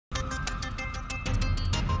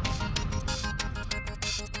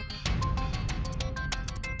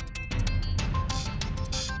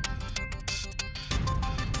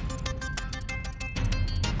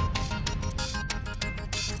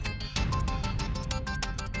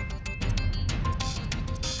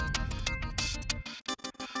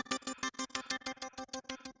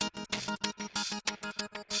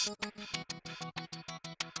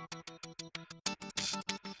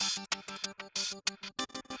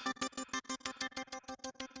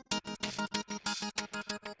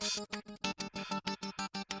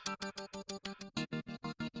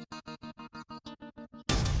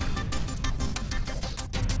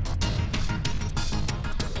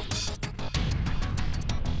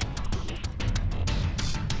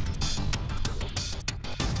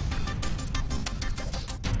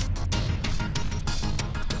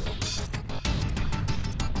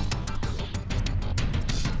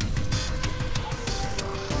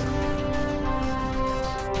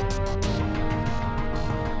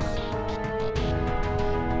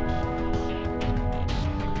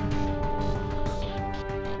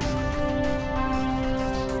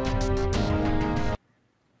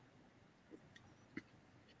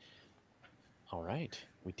right,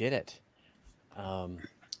 we did it.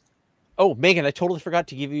 Oh, Megan, I totally forgot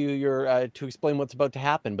to give you your to explain what's about to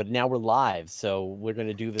happen, but now we're live, so we're going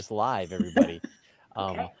to do this live, everybody.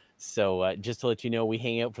 Okay. So just to let you know, we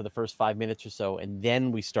hang out for the first 5 minutes or so, and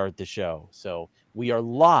then we start the show. So we are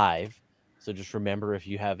live. So just remember, if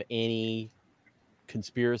you have any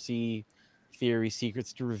conspiracy theory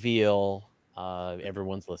secrets to reveal,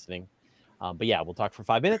 everyone's listening. But yeah, we'll talk for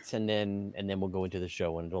 5 minutes, and then we'll go into the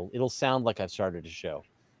show, and it'll sound like I've started a show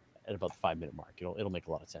at about the 5 minute mark. It'll make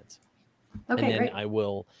a lot of sense. And Okay, then great. I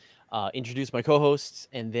will introduce my co-hosts,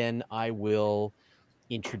 and then I will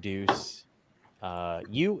introduce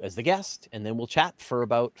you as the guest, and then we'll chat for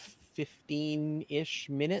about 15-ish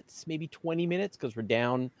minutes, maybe 20 minutes, because we're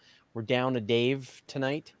down a Dave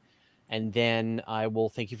tonight. And then I will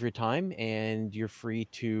thank you for your time, and you're free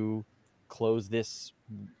to close this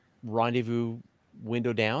rendezvous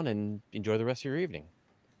window down and enjoy the rest of your evening.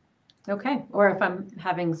 Okay. Or if I'm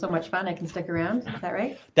having so much fun, I can stick around. Is that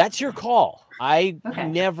right? That's your call. I Okay.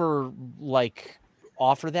 never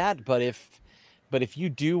offer that, but if you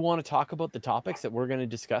do want to talk about the topics that we're going to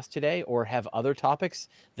discuss today, or have other topics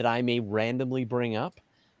that I may randomly bring up,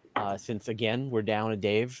 since again we're down a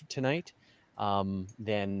Dave tonight,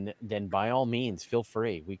 then by all means feel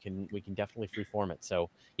free. We can definitely freeform it. So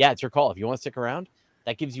yeah, it's your call. If you want to stick around,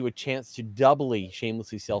 that gives you a chance to doubly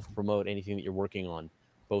shamelessly self-promote anything that you're working on,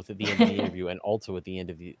 both at the end of the interview and also at the end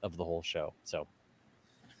of the whole show. So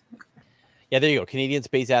yeah, there you go. Canadian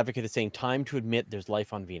Space Advocate is saying time to admit there's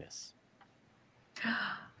life on Venus.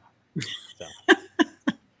 So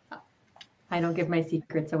I don't give my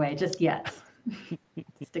secrets away just yet.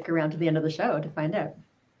 Stick around to the end of the show to find out.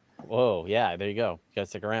 whoa, yeah, there you go. You gotta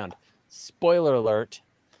stick around. Spoiler alert.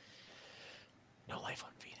 No life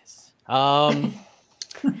on Venus. All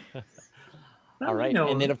right.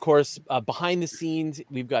 And then, of course, behind the scenes,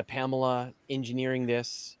 we've got Pamela engineering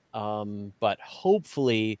this. But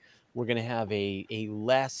hopefully we're going to have a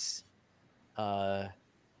less, we're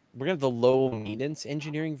going to have the low maintenance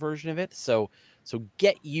engineering version of it. So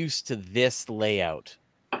get used to this layout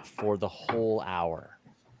for the whole hour.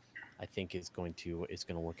 I think is going to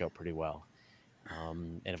work out pretty well.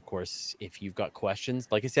 And of course, if you've got questions,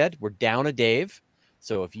 like I said, we're down a Dave.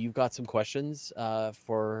 So if you've got some questions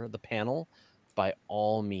for the panel, by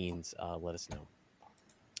all means, let us know.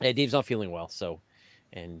 Hey, Dave's not feeling well, so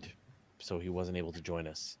he wasn't able to join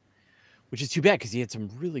us, which is too bad because he had some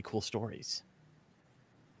really cool stories.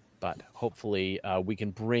 But hopefully we can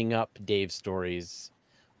bring up Dave's stories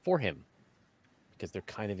for him, because they're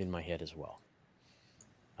kind of in my head as well.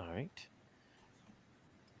 All right.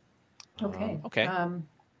 Okay. Okay. I'm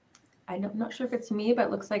not sure if it's me, but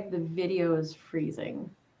it looks like the video is freezing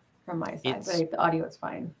from my side, but the audio is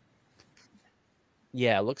fine.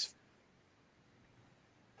 Yeah, it looks.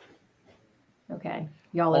 Okay.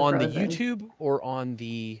 Y'all are on frozen. the YouTube or on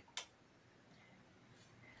the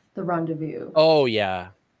rendezvous? Oh yeah.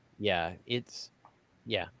 Yeah, it's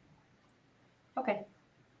yeah. Okay.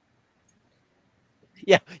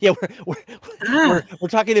 Yeah, we're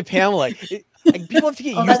talking to Pamela. People have to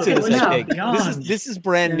get used to this. I think this is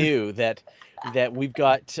brand new that we've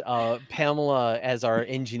got Pamela as our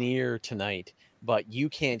engineer tonight, but you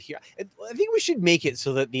can't hear. I think we should make it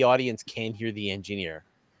so that the audience can hear the engineer.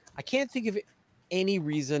 I can't think of any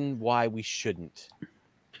reason why we shouldn't.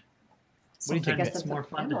 Sometimes it's more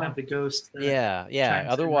fun to have the ghost. Yeah.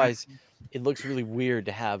 Otherwise, it looks really weird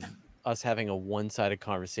to have us having a one-sided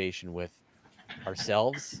conversation with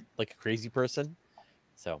ourselves like a crazy person.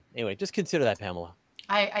 So anyway, just consider that, Pamela.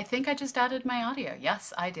 I think I just added my audio.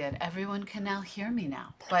 Yes, I did. Everyone can now hear me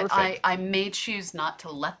now. But I may choose not to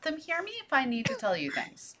let them hear me if I need to tell you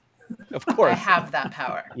things. Of course. I have that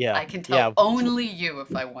power. Yeah. I can tell only you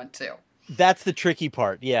if I want to. That's the tricky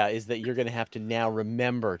part, is that you're going to have to now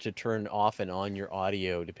remember to turn off and on your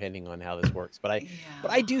audio depending on how this works. But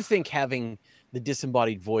I do think having the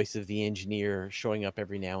disembodied voice of the engineer showing up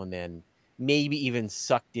every now and then, maybe even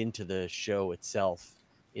sucked into the show itself,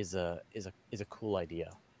 is a cool idea.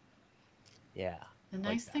 Yeah. The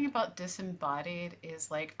nice thing about disembodied is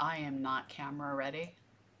I am not camera ready,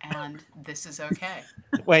 and this is okay.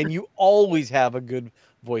 When you always have a good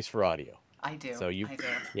voice for audio. I do. So I do.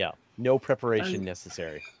 Yeah. No preparation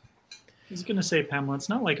necessary. I was going to say, Pamela, it's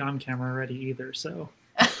not like I'm camera ready either, so.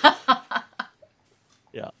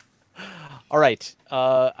 Yeah. All right.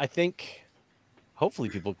 I think hopefully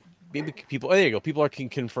people, oh, there you go. People can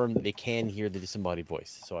confirm that they can hear the disembodied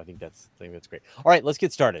voice. So I think that's great. All right, let's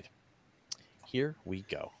get started. Here we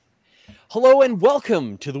go. Hello and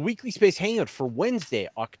welcome to the Weekly Space Hangout for Wednesday,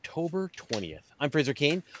 October 20th. I'm Fraser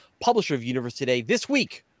Kane, publisher of Universe Today. This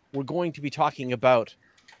week, we're going to be talking about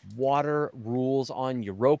Water rules on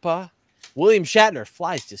Europa. William Shatner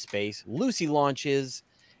flies to space. Lucy launches.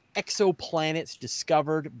 Exoplanets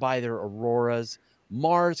discovered by their auroras.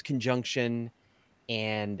 Mars conjunction.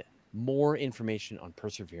 And more information on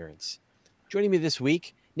Perseverance. Joining me this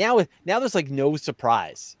week, now there's like no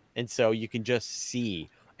surprise. And so you can just see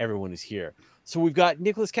everyone who's here. So we've got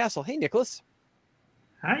Nicholas Castle. Hey, Nicholas.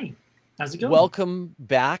 Hi. How's it going? Welcome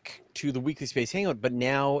back to the Weekly Space Hangout, but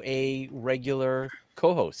now a regular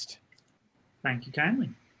co-host. Thank you kindly.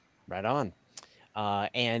 Right on.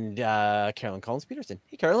 And Carolyn Collins-Peterson.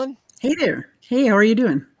 Hey, Carolyn. Hey there. Hey, how are you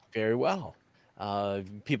doing? Very well.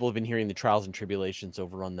 People have been hearing the trials and tribulations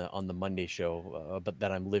over on the Monday show, but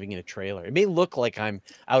that I'm living in a trailer. It may look like I'm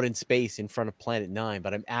out in space in front of Planet 9,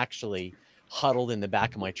 but I'm actually huddled in the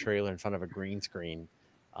back of my trailer in front of a green screen,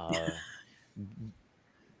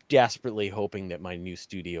 desperately hoping that my new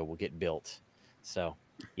studio will get built. So,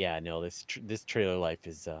 yeah, no, this trailer life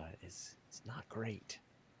is it's not great.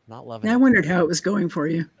 Not loving it. I wondered how it was going for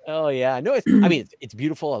you. Oh yeah, no, I mean it's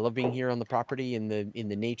beautiful. I love being here on the property in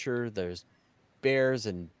the nature. There's bears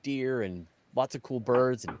and deer and lots of cool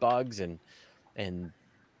birds and bugs and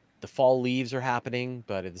the fall leaves are happening,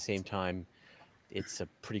 but at the same time it's a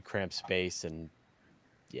pretty cramped space, and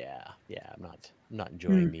I'm not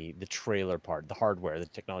enjoying the trailer part, the hardware, the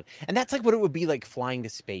technology. And that's like what it would be like flying to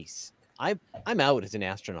space. I'm out as an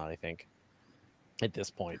astronaut, I think, at this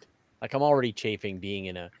point. Like I'm already chafing being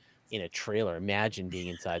in a trailer. Imagine being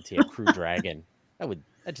inside, say, a Crew Dragon. That'd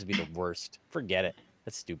just be the worst. Forget it.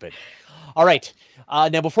 That's stupid. All right.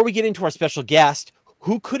 Now, before we get into our special guest,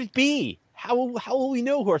 who could it be? How will we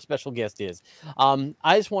know who our special guest is?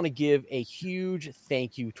 I just want to give a huge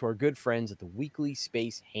thank you to our good friends at the Weekly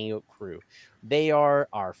Space Hangout crew. They are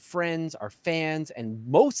our friends, our fans, and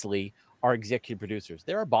mostly our executive producers.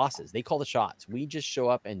 They're our bosses. They call the shots. We just show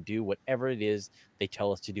up and do whatever it is they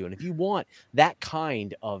tell us to do. And if you want that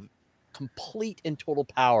kind of complete and total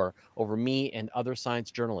power over me and other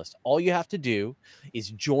science journalists, all you have to do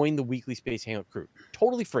is join the Weekly Space Hangout crew.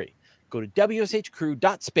 Totally free. Go to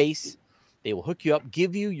wshcrew.space. They will hook you up,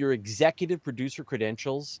 give you your executive producer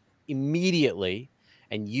credentials immediately,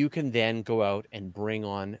 and you can then go out and bring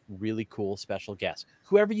on really cool special guests.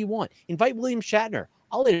 Whoever you want. Invite William Shatner.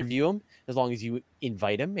 I'll interview him as long as you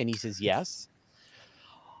invite him and he says yes.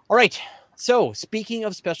 All right. So speaking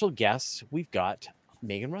of special guests, we've got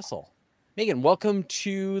Megan Russell. Megan, welcome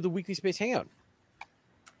to the Weekly Space Hangout.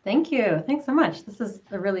 Thank you. Thanks so much. This is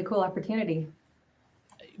a really cool opportunity.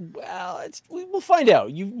 Well, we'll find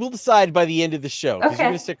out. We'll decide by the end of the show, because Okay. you're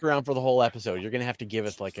going to stick around for the whole episode. You're going to have to give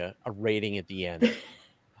us like a rating at the end.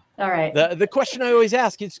 All right. The question I always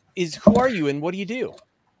ask is who are you and what do you do?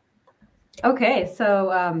 Okay, so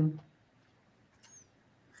I'm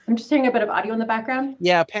just hearing a bit of audio in the background.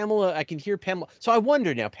 Yeah, Pamela, I can hear Pamela. So I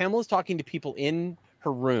wonder now, Pamela's talking to people in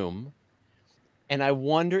her room, and I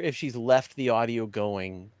wonder if she's left the audio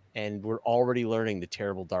going, and we're already learning the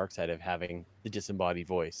terrible dark side of having the disembodied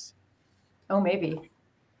voice. Oh, maybe.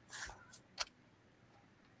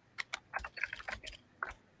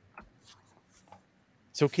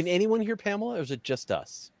 So can anyone hear Pamela, or is it just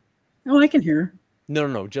us? Oh, I can hear.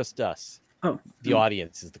 No, just us. Oh, The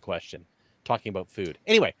audience is the question. Talking about food.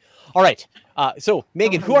 Anyway, all right. So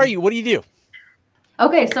Megan, who are you? What do you do?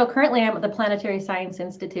 Okay, so currently I'm at the Planetary Science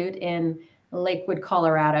Institute in Lakewood,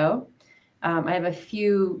 Colorado. I have a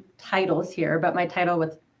few titles here, but my title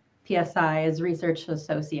with PSI is Research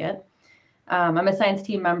Associate. I'm a science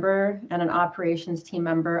team member and an operations team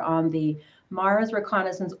member on the Mars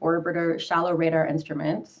Reconnaissance Orbiter shallow radar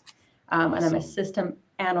instruments. And I'm a system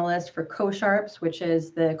analyst for CoSharps, which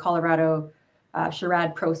is the Colorado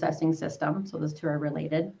SHARAD processing system. So those two are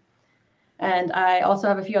related. And I also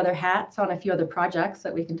have a few other hats on a few other projects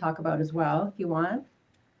that we can talk about as well, if you want.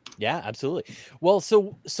 Yeah, absolutely. Well,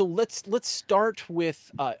 so let's start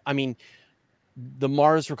with, I mean, the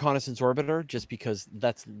Mars Reconnaissance Orbiter, just because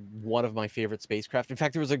that's one of my favorite spacecraft. In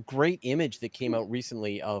fact, there was a great image that came out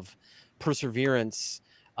recently of Perseverance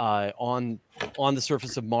on the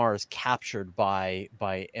surface of Mars, captured by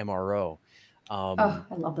MRO. Oh,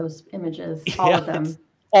 I love those images, all of them.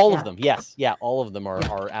 All of them, yes. Yeah, all of them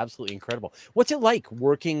are absolutely incredible. What's it like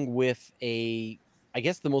working with I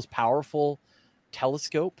guess, the most powerful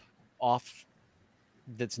telescope off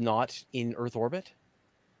that's not in Earth orbit?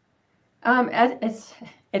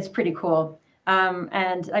 It's pretty cool.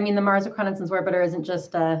 And I mean, the Mars Reconnaissance Orbiter isn't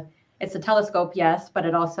just it's a telescope, yes, but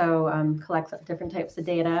it also collects different types of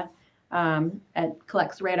data. It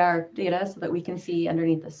collects radar data so that we can see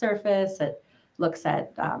underneath the surface. It looks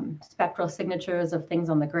at spectral signatures of things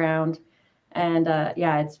on the ground. And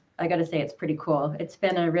yeah, it's I got to say, it's pretty cool. It's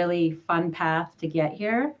been a really fun path to get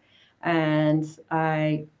here. And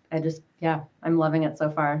I just, yeah, I'm loving it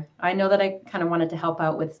so far. I know that I kind of wanted to help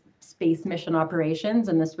out with space mission operations,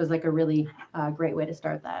 and this was like a really great way to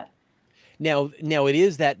start that. Now it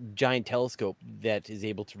is that giant telescope that is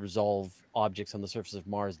able to resolve objects on the surface of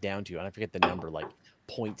Mars down to, and I forget the number, like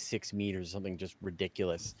 0.6 meters, something just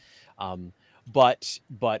ridiculous.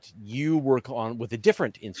 But you work on with a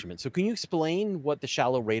different instrument. So can you explain what the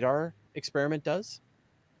shallow radar experiment does?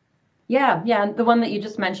 Yeah. The one that you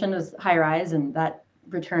just mentioned was HiRISE, and that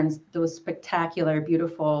returns those spectacular,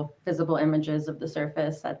 beautiful, visible images of the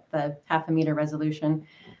surface at the 0.5 meter resolution.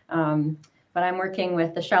 But I'm working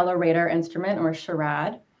with the Shallow Radar Instrument, or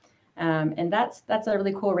SHARAD. And that's a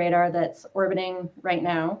really cool radar that's orbiting right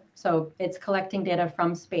now. So it's collecting data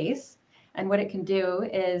from space. And what it can do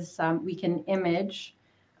is we can image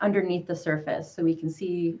underneath the surface. So we can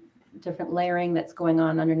see different layering that's going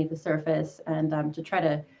on underneath the surface, and to try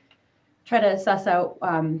to suss out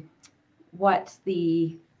what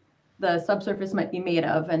the subsurface might be made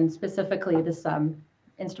of. And specifically, this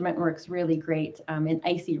instrument works really great in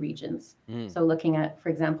icy regions. So looking at, for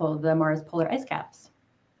example, the Mars polar ice caps.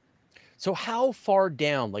 So how far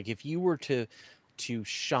down, like if you were to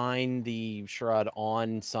shine the SHARAD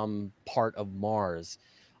on some part of Mars,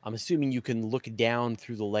 I'm assuming you can look down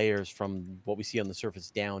through the layers from what we see on the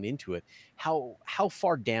surface down into it. How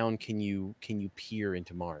far down can you peer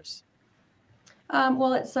into Mars?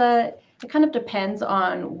 Well, it kind of depends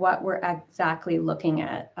on what we're exactly looking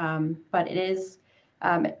at, but it is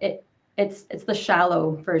it's the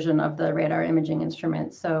shallow version of the radar imaging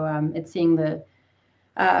instrument. So it's seeing the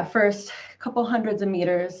first couple hundreds of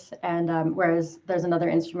meters, and whereas there's another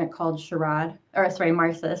instrument called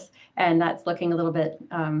MARSIS, and that's looking a little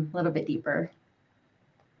bit deeper.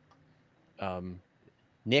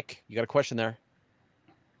 Nick, you got a question there?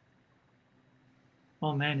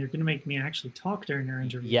 Oh man, you're going to make me actually talk during our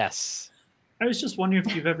interview. Yes. I was just wondering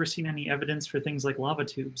if you've ever seen any evidence for things like lava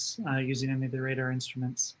tubes using any of the radar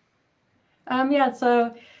instruments. Yeah,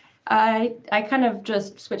 so I kind of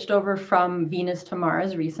just switched over from Venus to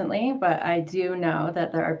Mars recently, but I do know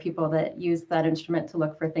that there are people that use that instrument to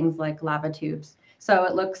look for things like lava tubes. So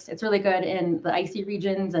it's really good in the icy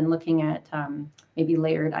regions and looking at maybe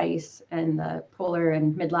layered ice in the polar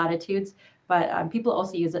and mid latitudes. But people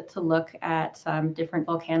also use it to look at different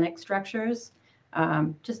volcanic structures,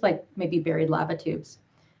 just like maybe buried lava tubes.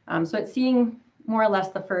 So it's seeing more or less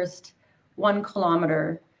the first 1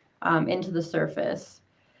 kilometer into the surface,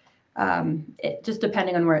 just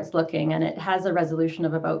depending on where it's looking. And it has a resolution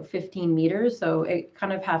of about 15 meters. So it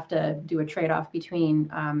kind of have to do a trade-off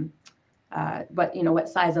between what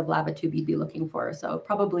size of lava tube you'd be looking for. So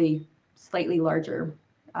probably slightly larger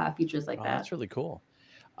features like that. That's really cool.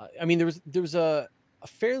 I mean, there was a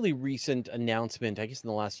fairly recent announcement, I guess in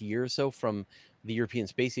the last year or so, from the European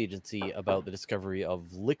Space Agency about the discovery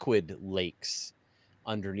of liquid lakes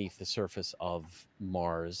underneath the surface of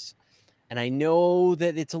Mars. And I know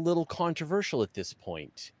that it's a little controversial at this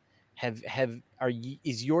point.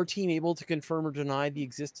 Is your team able to confirm or deny the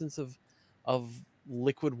existence of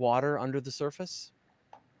liquid water under the surface?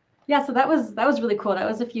 Yeah, so that was really cool. That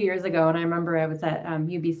was a few years ago, and I remember I was at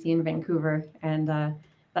UBC in Vancouver, and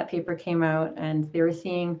that paper came out, and they were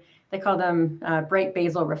seeing, they call them bright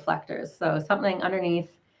basal reflectors. So something underneath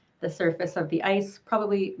the surface of the ice,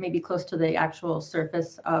 probably maybe close to the actual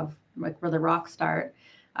surface of like where the rocks start.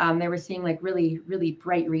 They were seeing like really, really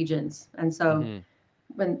bright regions. And so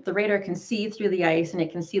when the radar can see through the ice and it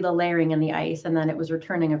can see the layering in the ice, and then it was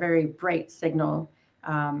returning a very bright signal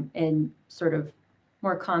in sort of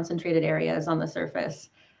more concentrated areas on the surface.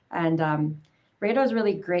 And radar is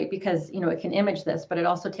really great because, it can image this, but it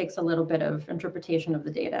also takes a little bit of interpretation of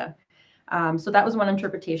the data. So that was one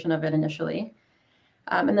interpretation of it initially.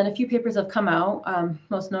 And then a few papers have come out,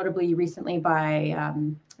 most notably recently by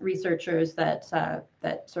researchers that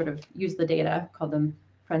sort of use the data, called them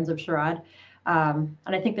Friends of SHARAD. And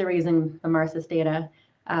I think they were using the MARSIS data,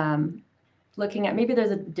 looking at maybe there's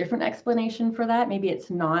a different explanation for that. Maybe it's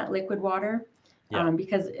not liquid water,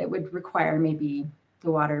 because it would require maybe the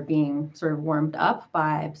water being sort of warmed up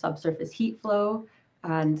by subsurface heat flow.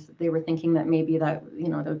 And they were thinking that maybe that,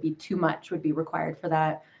 there would be too much would be required for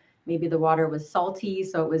that. Maybe the water was salty,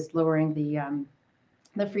 so it was lowering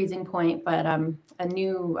the freezing point. But a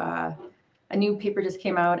new paper just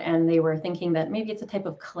came out, and they were thinking that maybe it's a type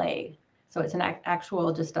of clay. So it's an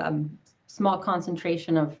actual just small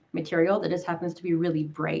concentration of material that just happens to be really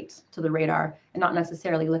bright to the radar, and not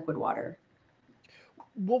necessarily liquid water.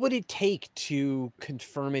 What would it take to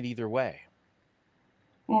confirm it either way?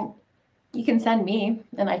 Well, you can send me,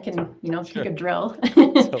 and I can, take a drill.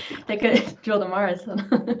 Take a drill to Mars.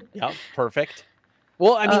 Yeah, perfect.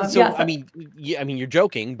 Well, I mean, Yeah, I mean, I mean, you're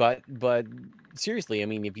joking, but seriously, I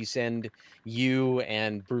mean, if you send you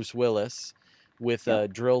and Bruce Willis with a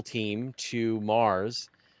drill team to Mars,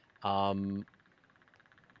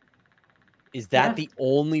 is that the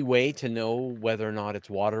only way to know whether or not it's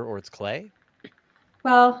water or it's clay?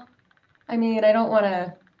 Well, I mean, I don't want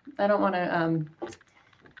to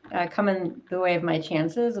come in the way of my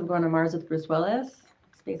chances of going to Mars with Bruce Willis,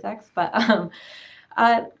 SpaceX. But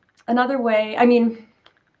another way, I mean,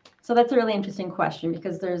 so that's a really interesting question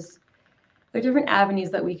because there are different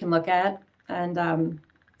avenues that we can look at, and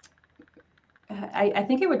I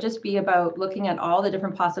think it would just be about looking at all the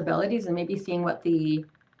different possibilities and maybe seeing what the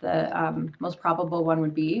most probable one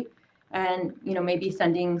would be. And, maybe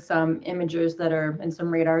sending some imagers that are, and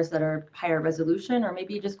some radars that are higher resolution, or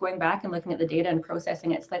maybe just going back and looking at the data and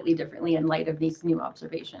processing it slightly differently in light of these new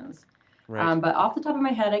observations. Right. But off the top of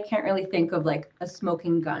my head, I can't really think of like a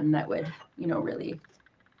smoking gun that would, really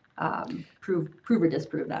prove or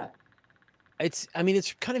disprove that. I mean,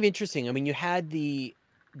 it's kind of interesting. I mean, you had the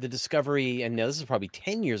discovery, and now this is probably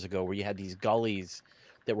 10 years ago, where you had these gullies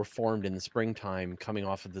that were formed in the springtime coming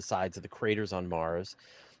off of the sides of the craters on Mars.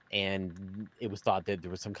 And it was thought that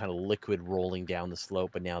there was some kind of liquid rolling down the slope,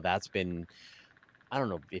 but now that's been, I don't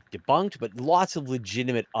know if debunked, but lots of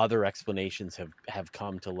legitimate other explanations have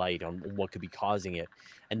come to light on what could be causing it.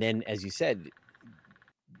 And then, as you said,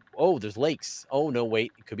 oh, there's lakes. Oh, no,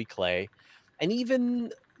 wait, it could be clay. And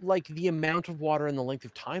even like the amount of water and the length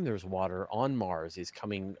of time there's water on Mars is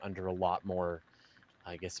coming under a lot more,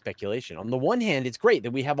 I guess, speculation. On the one hand, it's great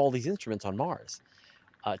that we have all these instruments on Mars.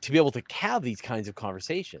 To be able to have these kinds of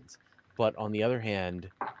conversations, but on the other hand,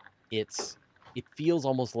 it feels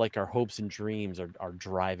almost like our hopes and dreams are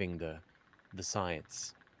driving the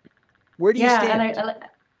science. Where do you stand? And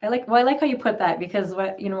I like how you put that, because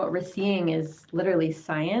what we're seeing is literally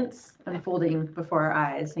science unfolding before our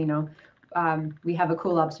eyes. We have a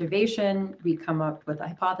cool observation, we come up with a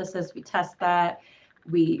hypothesis, we test that,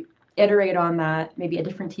 we iterate on that. Maybe a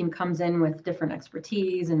different team comes in with different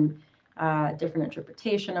expertise and different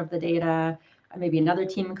interpretation of the data. Maybe another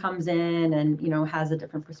team comes in and has a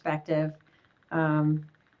different perspective. And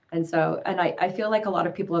I feel like a lot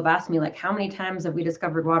of people have asked me, like, how many times have we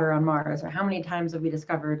discovered water on Mars, or how many times have we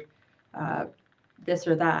discovered this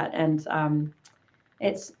or that? And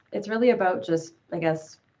it's really about just, I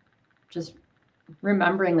guess, just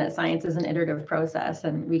remembering that science is an iterative process,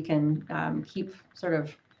 and we can keep sort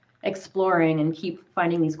of exploring and keep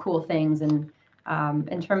finding these cool things. And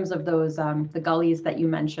in terms of those, the gullies that you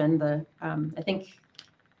mentioned, I think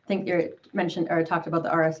you mentioned or talked about the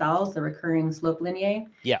RSLs, the recurring slope lineae.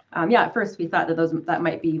 Yeah. At first we thought that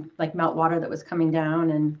might be like meltwater that was coming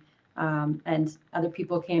down, and other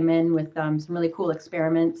people came in with some really cool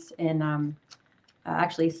experiments in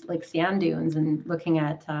actually like sand dunes, and looking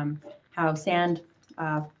at how sand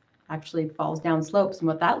actually falls down slopes and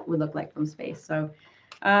what that would look like from space. So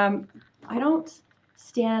I don't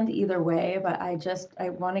stand either way, but I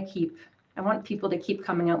want people to keep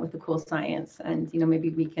coming out with the cool science, and maybe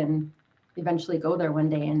we can eventually go there one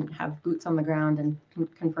day and have boots on the ground and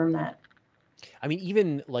confirm that. I mean,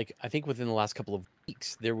 even like, I think within the last couple of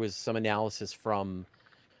weeks, there was some analysis from,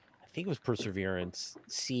 I think it was Perseverance,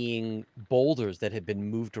 seeing boulders that had been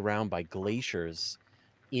moved around by glaciers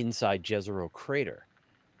inside Jezero crater.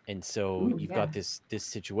 And so you've got this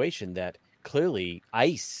situation that clearly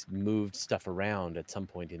ice moved stuff around at some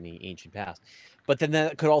point in the ancient past. But then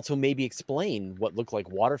that could also maybe explain what looked like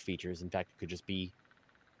water features. In fact, it could just be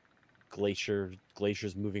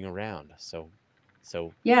glaciers moving around. So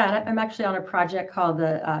yeah, I'm actually on a project called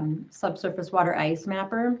the Subsurface Water Ice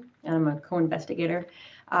Mapper, and I'm a co-investigator.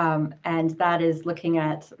 And that is looking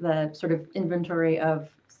at the sort of inventory of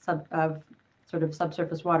sort of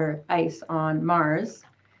subsurface water ice on Mars,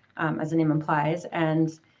 as the name implies.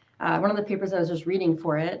 And one of the papers I was just reading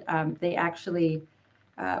for it, they actually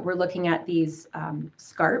were looking at these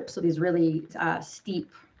scarps, so these really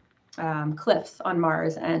steep cliffs on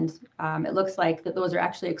Mars, and it looks like that those are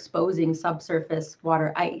actually exposing subsurface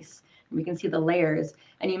water ice. And we can see the layers.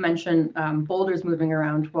 And you mentioned boulders moving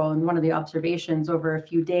around. Well, in one of the observations over a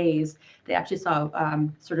few days, they actually saw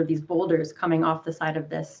sort of these boulders coming off the side of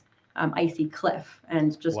this icy cliff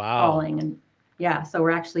and just falling. And yeah, so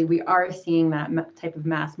we are seeing that type of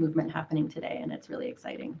mass movement happening today, and it's really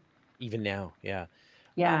exciting. Even now, yeah.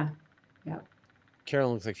 Yeah.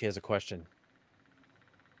 Carolyn looks like she has a question.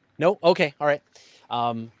 No? Okay. All right.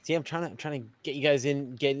 See, I'm trying to get you guys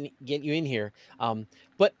in, get you in here.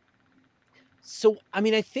 But so, I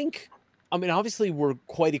mean, obviously we're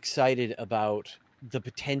quite excited about the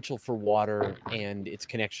potential for water and its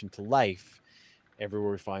connection to life.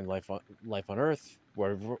 Everywhere we find life on Earth,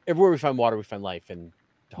 everywhere we find water, we find life, and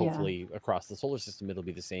hopefully across the solar system, it'll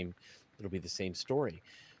be the same. It'll be the same story.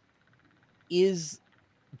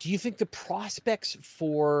 Do you think the prospects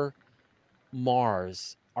for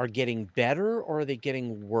Mars are getting better, or are they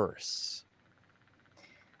getting worse?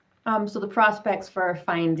 So the prospects for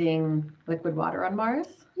finding liquid water on Mars?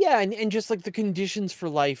 Yeah, and just like the conditions for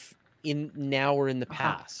life in now or in the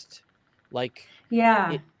past. Like,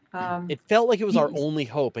 yeah. It felt like it was our only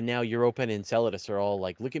hope, and now Europa and Enceladus are all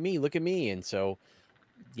like, look at me. And so,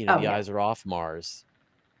 the eyes are off Mars.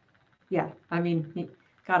 Yeah, I mean, you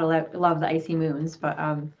gotta love the icy moons, but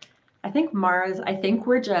I think Mars, I think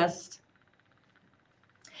we're just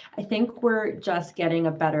getting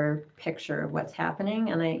a better picture of what's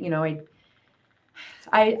happening. And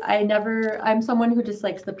I'm someone who just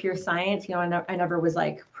likes the pure science. I never was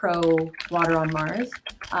like pro water on Mars.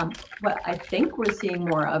 What I think we're seeing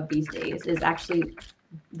more of these days is actually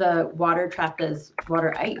the water trapped as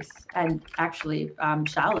water ice, and actually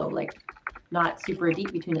shallow, like not super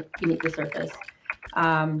deep beneath the surface.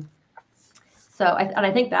 I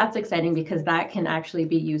think that's exciting, because that can actually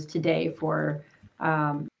be used today for,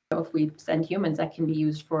 if we send humans, that can be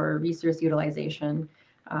used for resource utilization.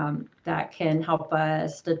 That can help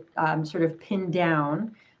us to sort of pin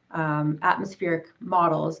down atmospheric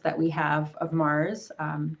models that we have of Mars,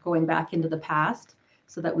 going back into the past,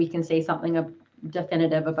 so that we can say something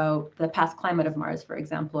definitive about the past climate of Mars, for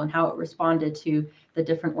example, and how it responded to the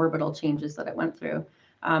different orbital changes that it went through.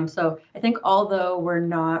 So I think, although we're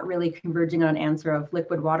not really converging on an answer of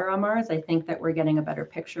liquid water on Mars, I think that we're getting a better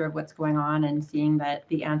picture of what's going on, and seeing that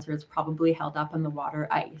the answer is probably held up in the water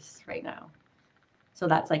ice right now. So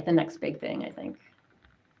that's like the next big thing, I think.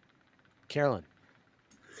 Carolyn.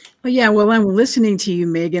 Well, yeah, well, I'm listening to you,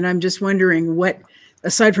 Megan. I'm just wondering what,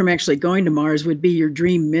 aside from actually going to Mars, would be your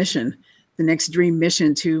dream mission, the next dream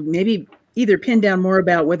mission, to maybe either pin down more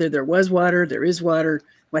about whether there was water, there is water,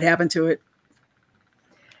 what happened to it.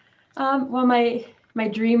 Well, my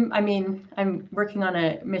dream, I mean, I'm working on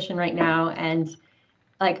a mission right now, and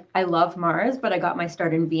like, I love Mars, but I got my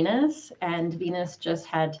start in Venus, and Venus just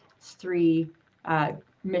had 3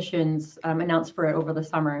 missions announced for it over the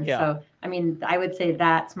summer. Yeah. So, I mean, I would say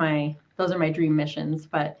those are my dream missions.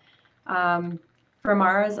 But for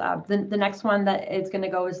Mars, the next one that is going to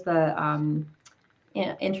go is the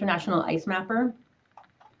International Ice Mapper.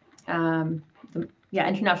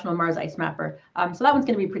 International Mars Ice Mapper. So that one's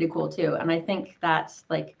going to be pretty cool too. And I think that's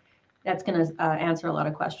going to answer a lot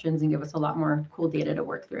of questions and give us a lot more cool data to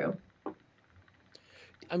work through.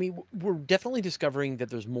 I mean, we're definitely discovering that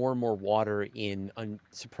there's more and more water in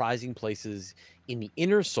surprising places in the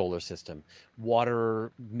inner solar system.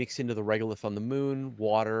 Water mixed into the regolith on the moon,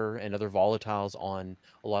 water and other volatiles on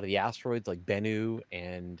a lot of the asteroids like Bennu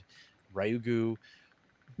and Ryugu.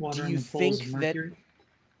 Water Do you in the poles think of that? Mercury?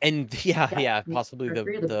 And possibly in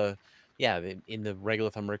the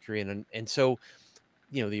regolith on Mercury, and so,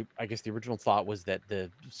 I guess the original thought was that the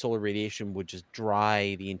solar radiation would just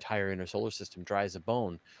dry the entire inner solar system, dry as a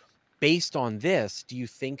bone. Based on this, do you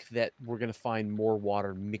think that we're going to find more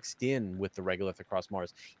water mixed in with the regolith across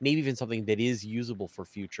Mars? Maybe even something that is usable for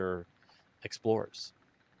future explorers?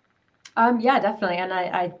 Yeah, definitely. And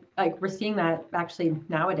I like, we're seeing that actually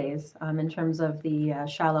nowadays, in terms of the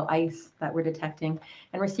shallow ice that we're detecting.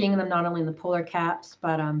 And we're seeing them not only in the polar caps,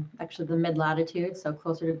 but actually the mid-latitude, so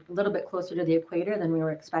a little bit closer to the equator than we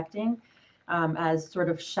were expecting, as sort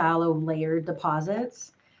of shallow layered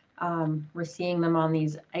deposits. We're seeing them on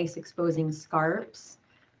these ice exposing scarps.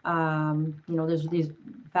 There's these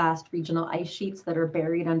vast regional ice sheets that are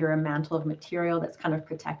buried under a mantle of material that's kind of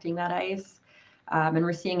protecting that ice. And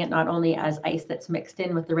we're seeing it not only as ice that's mixed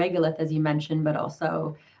in with the regolith, as you mentioned, but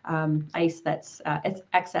also ice that's it's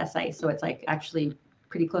excess ice, so it's like actually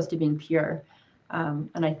pretty close to being pure.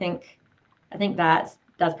 And I think that's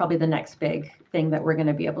probably the next big thing that we're going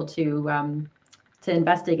to be able to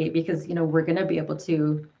investigate, because we're going to be able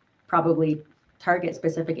to probably target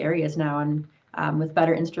specific areas now, and with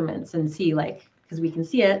better instruments, and see, like, because we can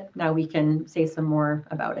see it now, we can say some more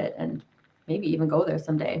about it, and maybe even go there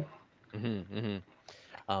someday.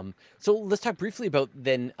 So let's talk briefly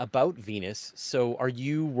about Venus. So are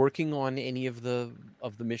you working on any of the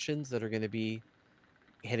missions that are going to be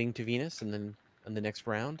heading to Venus and then in the next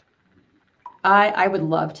round? I would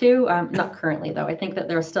love to. Not currently, though. I think that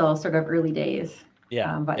they're still sort of early days.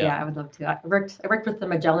 Yeah. Yeah, I would love to. I worked with the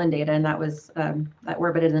Magellan data, and that was that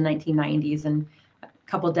orbited in the 1990s. And a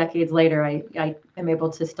couple of decades later, I am able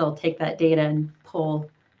to still take that data and pull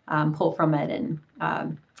from it, and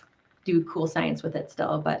do cool science with it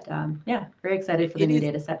still. But yeah, very excited for the new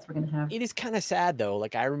data sets we're going to have. It is kind of sad though.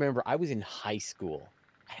 Like I remember I was in high school,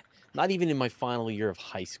 not even in my final year of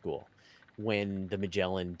high school, when the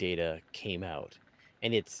Magellan data came out,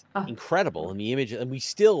 and it's incredible. And the image, and we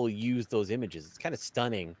still use those images. It's kind of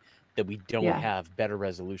stunning that we don't have better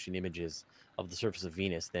resolution images of the surface of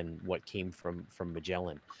Venus than what came from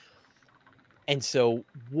Magellan. And so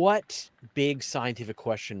what big scientific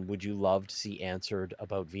question would you love to see answered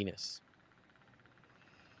about Venus?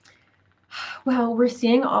 Well, we're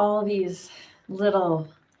seeing all these little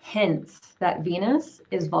hints that Venus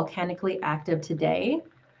is volcanically active today,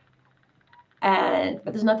 but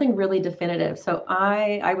there's nothing really definitive. So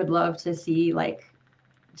I would love to see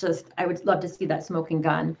I would love to see that smoking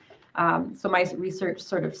gun. So my research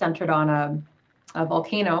sort of centered on a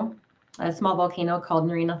volcano, a small volcano called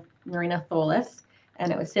Narina Tholis,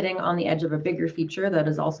 and it was sitting on the edge of a bigger feature that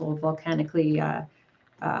is also volcanically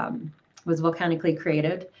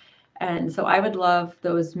created. And so I would love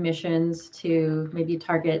those missions to maybe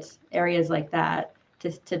target areas like that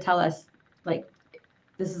to tell us, like,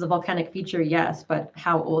 this is a volcanic feature, yes, but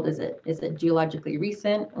how old is it? Is it geologically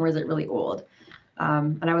recent, or is it really old?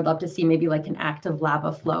 And I would love to see maybe like an active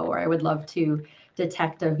lava flow, or I would love to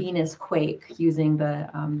detect a Venus quake using the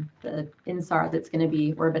INSAR that's going to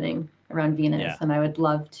be orbiting around Venus. Yeah. And I would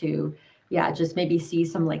love to, just maybe see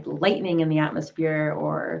some like lightning in the atmosphere,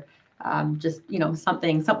 or just,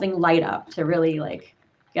 something light up to really like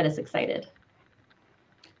get us excited.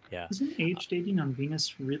 Yeah. Isn't age dating on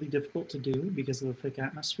Venus really difficult to do because of the thick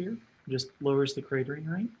atmosphere? It just lowers the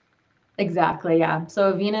cratering rate? Exactly, yeah.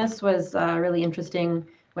 So Venus was really interesting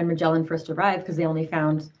when Magellan first arrived, because they only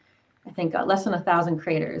found, I think, less than 1,000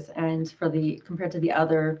 craters. And compared to the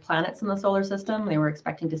other planets in the solar system, they were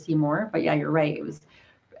expecting to see more. But yeah, you're right. It was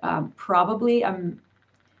probably,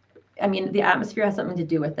 the atmosphere has something to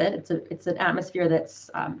do with it. It's an atmosphere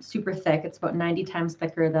that's super thick. It's about 90 times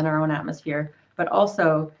thicker than our own atmosphere. But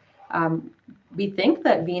also, we think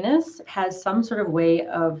that Venus has some sort of way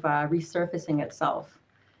of resurfacing itself.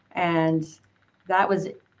 And that's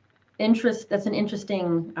an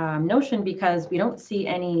interesting notion, because we don't see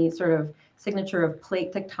any sort of signature of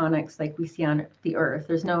plate tectonics like we see on the Earth.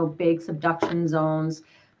 There's no big subduction zones.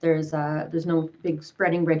 There's no big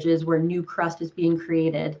spreading ridges where new crust is being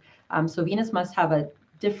created. So Venus must have a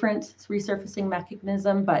different resurfacing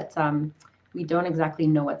mechanism, but we don't exactly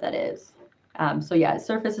know what that is. So yeah, its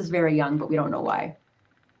surface is very young, but we don't know why.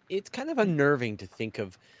 It's kind of unnerving to think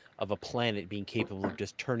of a planet being capable of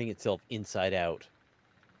just turning itself inside out,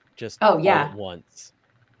 all at once.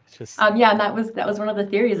 And that was one of the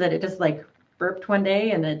theories, that it just like burped one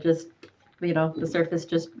day and it just, the surface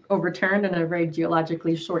just overturned in a very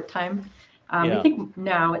geologically short time. I think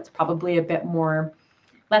now it's probably a bit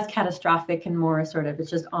less catastrophic and more sort of,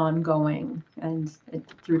 it's just ongoing and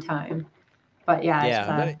through time. But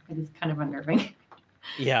it is kind of unnerving.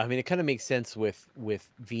 Yeah, I mean, it kind of makes sense with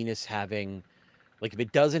Venus having, like, if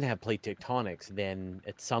it doesn't have plate tectonics, then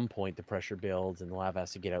at some point the pressure builds and the lava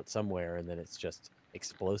has to get out somewhere, and then it's just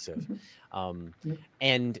explosive. Mm-hmm.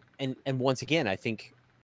 And once again, I think,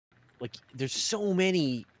 like, there's so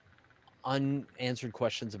many unanswered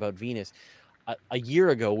questions about Venus. A year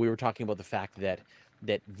ago, we were talking about the fact that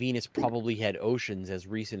Venus probably had oceans as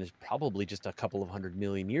recent as probably just a couple of 100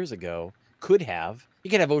 million years ago. You could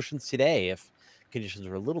have oceans today if conditions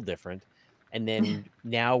were a little different. And then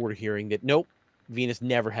now we're hearing that, nope, Venus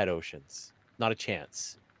never had oceans. Not a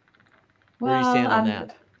chance. Where do you stand on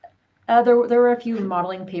that? There were a few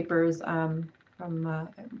modeling papers from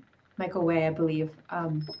Michael Way, I believe,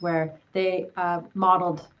 where they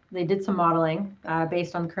did some modeling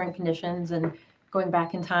based on current conditions and going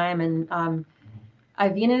back in time. And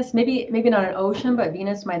Venus, maybe not an ocean, but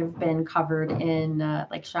Venus might have been covered in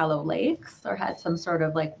like shallow lakes, or had some sort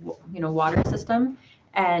of like, water system.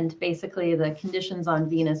 And basically the conditions on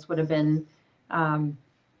Venus would have been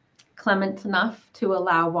clement enough to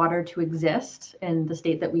allow water to exist in the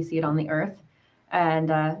state that we see it on the Earth. And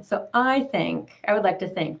so I would like to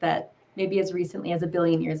think that maybe as recently as 1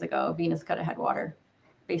 billion years ago, Venus could have had water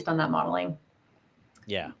based on that modeling.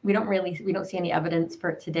 Yeah. We don't see any evidence for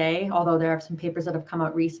it today, although there are some papers that have come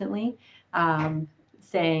out recently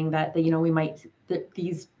saying that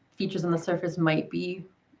these features on the surface might be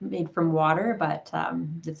made from water, but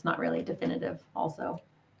it's not really definitive also.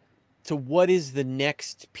 So what is the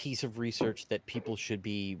next piece of research that people should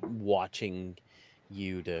be watching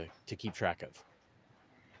you to keep track of?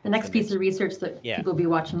 The next piece of research that people will be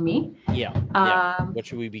watching me? Yeah. What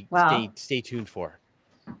should we be stay tuned for?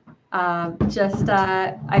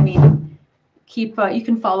 Keep you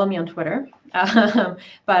can follow me on Twitter,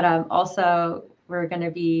 but also we're going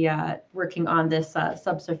to be working on this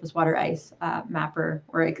subsurface water ice mapper,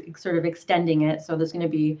 or sort of extending it. So there's going to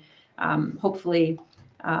be hopefully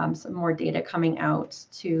some more data coming out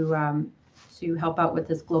to help out with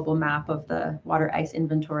this global map of the water ice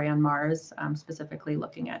inventory on Mars, specifically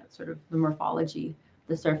looking at sort of the morphology of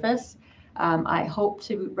the surface. I hope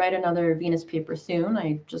to write another Venus paper soon.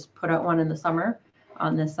 I just put out one in the summer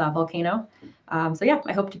on this volcano. So yeah,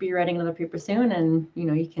 I hope to be writing another paper soon, and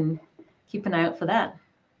you can keep an eye out for that.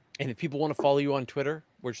 And if people want to follow you on Twitter,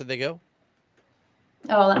 where should they go?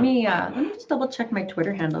 Oh, let me just double check my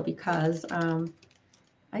Twitter handle, because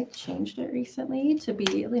I changed it recently to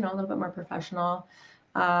be a little bit more professional.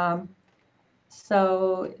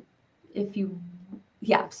 So if you,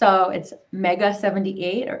 so it's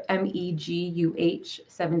Mega78, or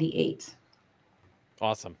MEGUH78.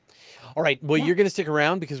 Awesome. All right. Well, you're going to stick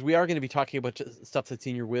around because we are going to be talking about stuff that's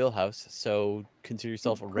in your wheelhouse. So consider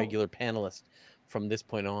yourself a regular panelist from this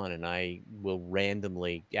point on, and I will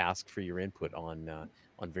randomly ask for your input on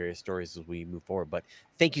various stories as we move forward. But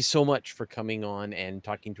thank you so much for coming on and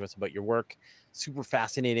talking to us about your work. Super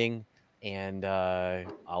fascinating. And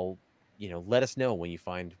I'll, let us know when you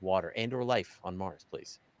find water and or life on Mars,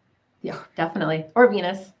 please. Yeah, definitely. Or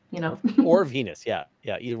Venus, Or Venus. Yeah.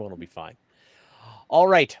 Either one will be fine. All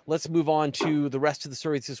right, let's move on to the rest of the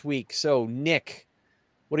stories this week. So, Nick,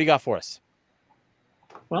 what do you got for us?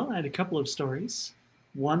 Well, I had a couple of stories.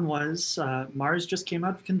 One was Mars just came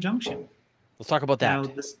out of conjunction. Let's talk about that. Now,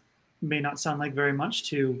 this may not sound like very much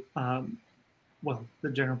to, the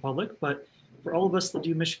general public, but for all of us that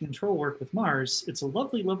do mission control work with Mars, it's a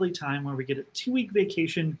lovely, lovely time where we get a 2-week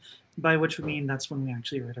vacation, by which we mean that's when we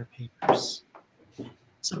actually write our papers.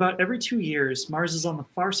 So about every 2 years, Mars is on the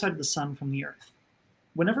far side of the sun from the Earth.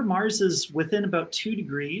 Whenever Mars is within about 2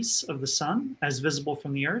 degrees of the sun, as visible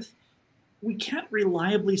from the Earth, we can't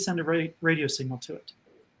reliably send a radio signal to it.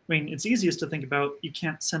 I mean, it's easiest to think about, you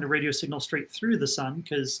can't send a radio signal straight through the sun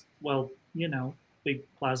because, big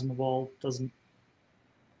plasma ball doesn't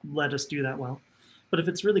let us do that well. But if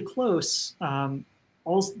it's really close, all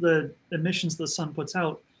the emissions the sun puts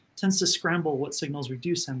out tends to scramble what signals we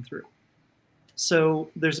do send through. So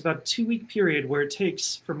there's about a 2-week period where it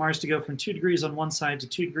takes for Mars to go from 2 degrees on one side to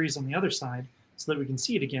 2 degrees on the other side so that we can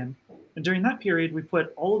see it again. And during that period, we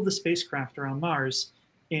put all of the spacecraft around Mars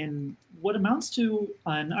in what amounts to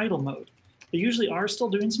an idle mode. They usually are still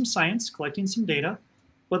doing some science, collecting some data,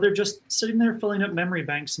 but they're just sitting there filling up memory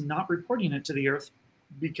banks and not reporting it to the Earth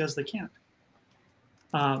because they can't.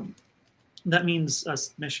 That means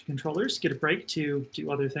us mission controllers get a break to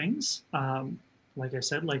do other things. Like I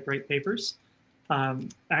said, like write papers.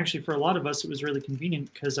 Actually, for a lot of us, it was really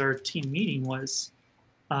convenient because our team meeting was,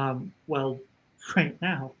 right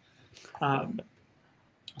now.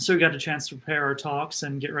 So we got a chance to prepare our talks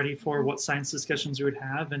and get ready for what science discussions we would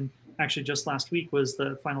have. And actually, just last week was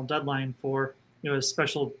the final deadline for a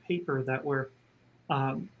special paper that we're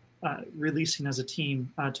releasing as a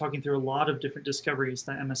team, talking through a lot of different discoveries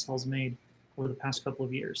that MSL's made over the past couple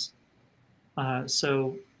of years.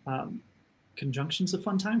 Conjunction's a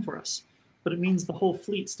fun time for us, but it means the whole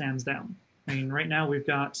fleet stands down. I mean, right now we've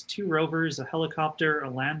got 2 rovers, a helicopter, a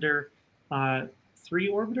lander, 3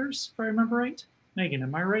 orbiters, if I remember right. Megan,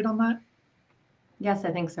 am I right on that? Yes,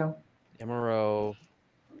 I think so. MRO,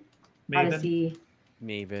 Odyssey,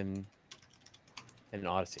 Maven, and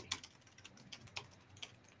Odyssey.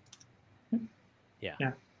 Yeah.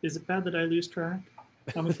 Is it bad that I lose track?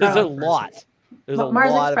 There's a lot. There's a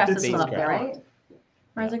Mars lot Express of is still up there, spacecraft. right?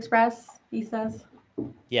 Mars Express, he says.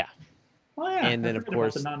 Yeah. Oh yeah. And then, of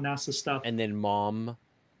course, the non-NASA stuff. And then MOM,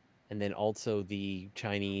 and then also the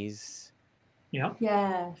Chinese. Yeah.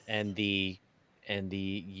 Yes. And the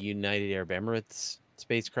United Arab Emirates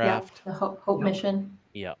spacecraft. Yeah, the Hope mission.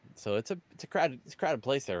 Yeah. So it's a crowded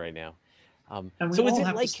place there right now. And we so all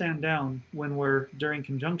have to stand down when we're during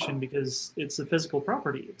conjunction because it's a physical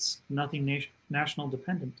property. It's nothing national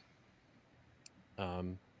dependent.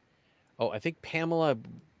 I think Pamela.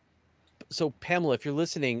 So Pamela, if you're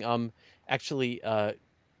listening, actually,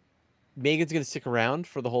 Megan's going to stick around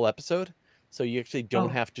for the whole episode, so you actually don't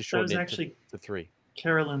have to shorten it to 3.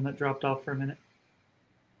 Carolyn that dropped off for a minute.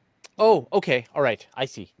 Oh, okay, all right, I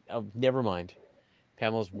see. Never mind.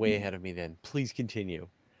 Pamela's way ahead of me. Then please continue.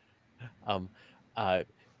 Is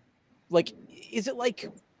it like,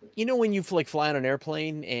 when you fly on an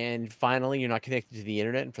airplane and finally you're not connected to the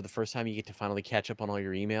internet, and for the first time you get to finally catch up on all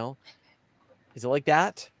your email? Is it like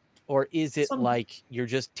that? Or is it like you're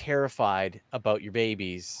just terrified about your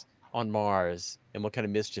babies on Mars and what kind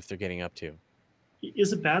of mischief they're getting up to?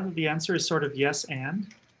 Is it bad that the answer is sort of yes and?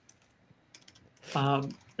 I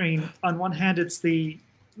mean, on one hand, it's the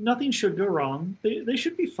nothing should go wrong. They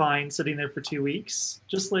should be fine sitting there for 2 weeks.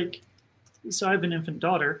 Just like, so I have an infant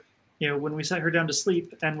daughter. You know, when we set her down to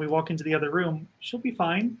sleep and we walk into the other room, she'll be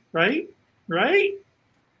fine, right? Right?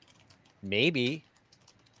 Maybe.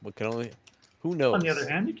 What can only, who knows? On the other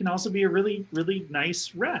hand, it can also be a really, really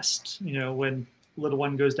nice rest, you know, when little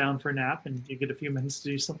one goes down for a nap and you get a few minutes to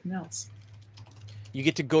do something else. You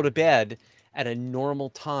get to go to bed at a normal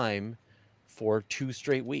time for 2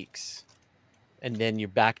 straight weeks. And then you're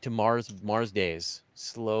back to Mars days,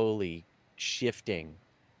 slowly shifting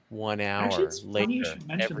 1 hour Actually, it's funny you later should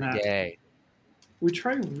mention every that. day. We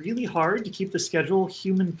try really hard to keep the schedule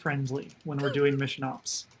human friendly when we're doing mission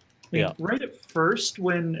ops. I mean, Yeah. right at first,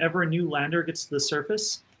 whenever a new lander gets to the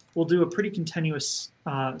surface, we'll do a pretty continuous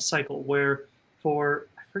cycle where for,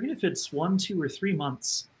 I forget if it's 1, 2, or 3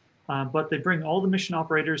 months, but they bring all the mission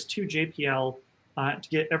operators to JPL to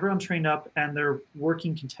get everyone trained up, and they're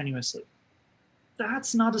working continuously.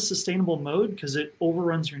 That's not a sustainable mode because it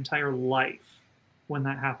overruns your entire life when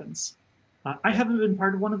that happens. I haven't been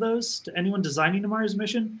part of one of those. To anyone designing a Mars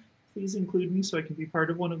mission, please include me so I can be part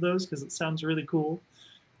of one of those because it sounds really cool.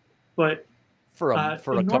 But For a in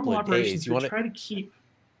couple normal of days, operations, you we want to, try to keep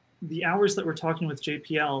the hours that we're talking with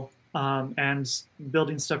JPL and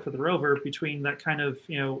building stuff for the rover between that kind of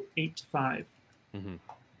 8 to 5.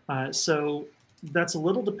 So that's a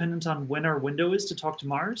little dependent on when our window is to talk to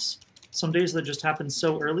Mars. Some days that just happen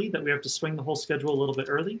so early that we have to swing the whole schedule a little bit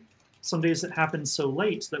early. Some days it happens so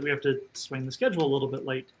late that we have to swing the schedule a little bit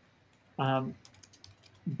late.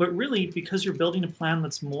 But really, because you're building a plan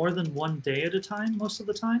that's more than 1 day at a time most of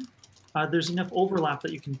the time, there's enough overlap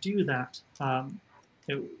that you can do that,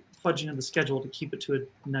 fudging of the schedule to keep it to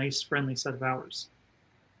a nice, friendly set of hours.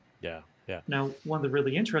 yeah. Now, one of the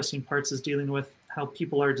really interesting parts is dealing with how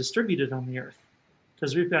people are distributed on the Earth.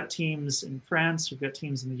 Because we've got teams in France, we've got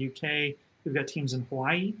teams in the UK, we've got teams in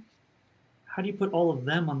Hawaii. How do you put all of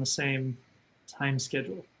them on the same time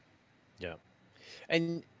schedule? Yeah.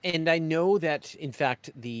 And I know that, in fact,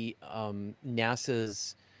 the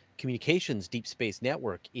NASA's communications deep space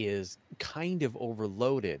network is kind of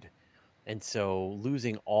overloaded. And so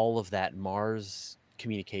losing all of that Mars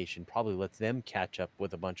communication probably lets them catch up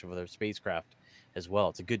with a bunch of other spacecraft as well.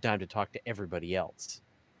 It's a good time to talk to everybody else.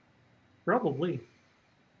 Probably.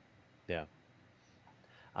 Yeah.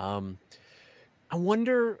 I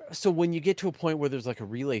wonder, so when you get to a point where there's like a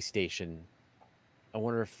relay station, I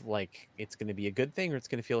wonder if like it's going to be a good thing or it's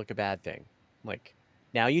going to feel like a bad thing. Like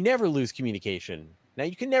now you never lose communication. Now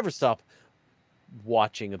you can never stop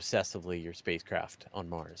watching obsessively your spacecraft on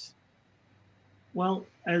Mars. Well,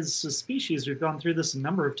 as a species, we've gone through this a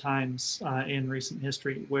number of times in recent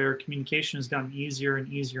history where communication has gotten easier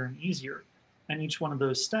and easier and easier. And each one of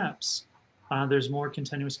those steps, there's more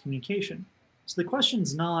continuous communication. So the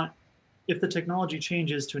question's not if the technology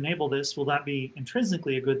changes to enable this, will that be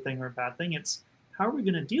intrinsically a good thing or a bad thing? It's how are we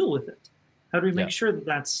going to deal with it? How do we make sure that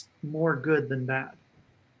that's more good than bad?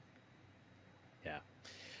 Yeah.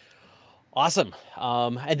 Awesome.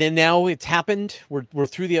 And then now it's happened. We're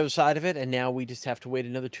through the other side of it, and now we just have to wait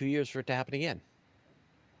another 2 years for it to happen again.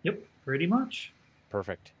 Yep, pretty much.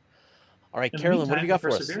 Perfect. All right, In the Carolyn, what have you got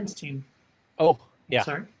meantime, for the us? Perseverance team. Oh, yeah.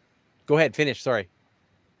 Sorry. Go ahead. Finish. Sorry. I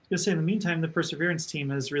was going to say, in the meantime, the Perseverance team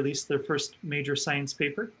has released their first major science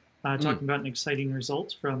paper talking about an exciting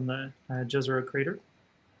result from the Jezero crater.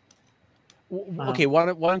 Okay, why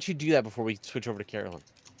don't you do that before we switch over to Carolyn?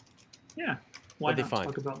 Yeah, why What'd not they find?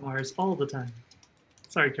 talk about Mars all the time?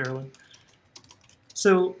 Sorry, Carolyn.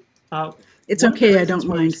 So it's okay, I don't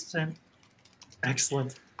mind.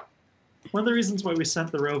 Excellent. One of the reasons why we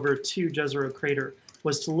sent the rover to Jezero crater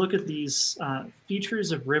was to look at these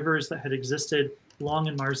features of rivers that had existed long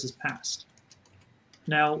in Mars's past.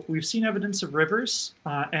 Now, we've seen evidence of rivers,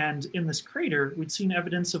 and in this crater, we'd seen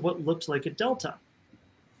evidence of what looked like a delta.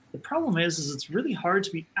 The problem is it's really hard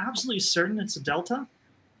to be absolutely certain it's a delta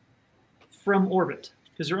from orbit,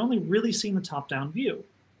 because you're only really seeing the top-down view.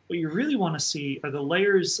 What you really want to see are the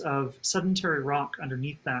layers of sedentary rock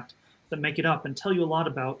underneath that make it up and tell you a lot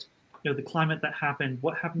about the climate that happened,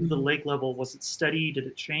 what happened to the lake level, was it steady, did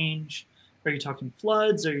it change? Are you talking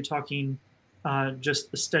floods? Are you talking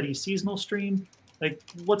just a steady seasonal stream? Like,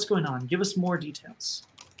 what's going on? Give us more details.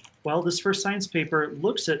 Well, this first science paper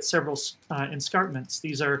looks at several escarpments.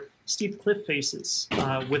 These are steep cliff faces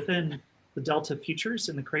within the delta features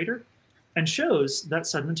in the crater and shows that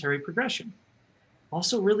sedentary progression.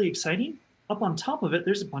 Also really exciting, up on top of it,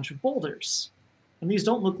 there's a bunch of boulders. And these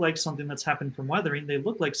don't look like something that's happened from weathering. They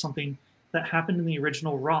look like something that happened in the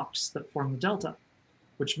original rocks that form the delta,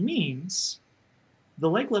 which means the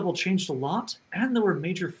lake level changed a lot, and there were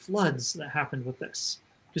major floods that happened with this.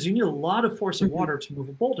 because you need a lot of force of water to move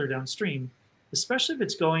a boulder downstream, especially if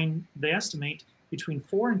it's going, they estimate, between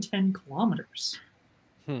 4 and 10 kilometers.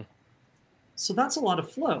 So that's a lot of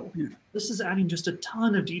flow. This is adding just a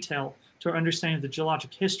ton of detail to our understanding of the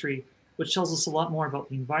geologic history, which tells us a lot more about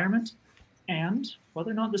the environment and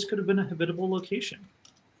whether or not this could have been a habitable location.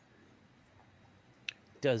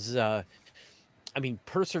 Does, I mean,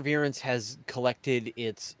 Perseverance has collected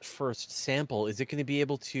its first sample. Is it going to be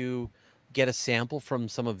able to get a sample from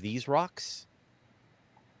some of these rocks?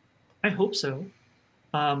 I hope so.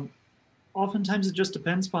 Oftentimes it just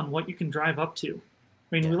depends upon what you can drive up to.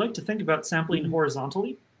 I mean, we like to think about sampling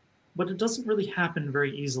horizontally, but it doesn't really happen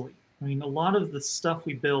very easily. I mean, a lot of the stuff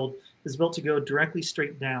we build is built to go directly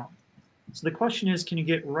straight down. So the question is, can you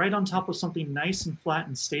get right on top of something nice and flat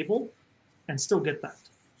and stable and still get that?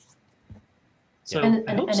 So and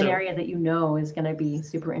an area that you know is going to be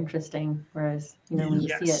super interesting, whereas, you know, when you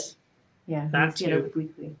see it, when you see it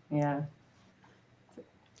obliquely.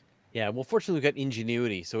 Yeah, well, fortunately, we've got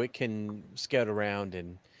Ingenuity, so it can scout around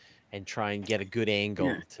and try and get a good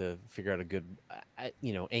angle to figure out a good,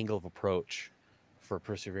 you know, angle of approach for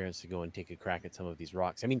Perseverance to go and take a crack at some of these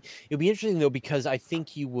rocks. I mean, it'll be interesting, though, because I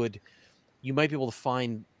think you might be able to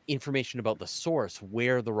find information about the source,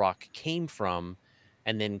 where the rock came from,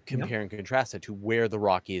 and then compare and contrast it to where the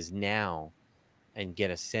rock is now and get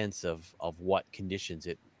a sense of what conditions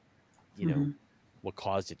it, you know, what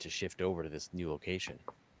caused it to shift over to this new location.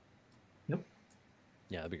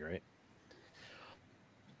 Yeah, that'd be great.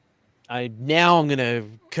 Now I'm going to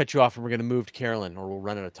cut you off and we're going to move to Carolyn, or we'll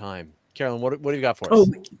run out of time. Carolyn, what have you got for us?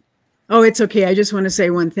 Oh, it's okay. I just want to say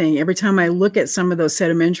one thing. Every time I look at some of those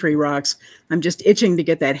sedimentary rocks, I'm just itching to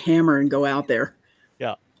get that hammer and go out there.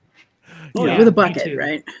 Yeah. With a bucket,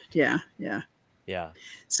 right? Yeah.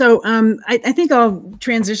 So I think I'll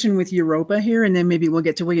transition with Europa here, and then maybe we'll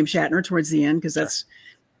get to William Shatner towards the end, because that's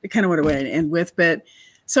kind of what I want to end with. But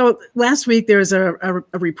so last week there was a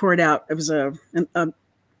report out. It was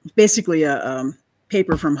basically a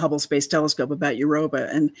paper from Hubble Space Telescope about Europa.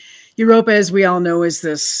 And Europa, as we all know, is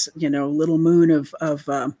this, you know, little moon of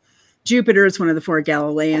Jupiter. It's one of the 4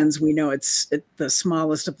 Galileans. We know it's the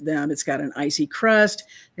smallest of them. It's got an icy crust.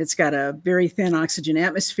 It's got a very thin oxygen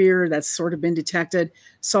atmosphere that's sort of been detected,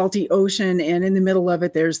 salty ocean, and in the middle of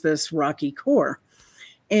it, there's this rocky core.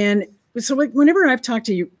 And so whenever I've talked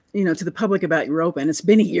to to the public about Europa, and it's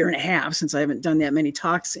been a year and a half since I haven't done that many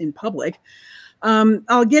talks in public,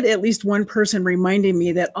 I'll get at least one person reminding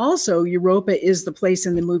me that also Europa is the place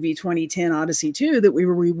in the movie 2010 Odyssey 2 that we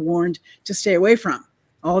were warned to stay away from.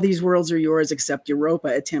 All these worlds are yours except Europa,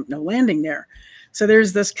 attempt no landing there. So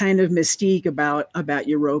there's this kind of mystique about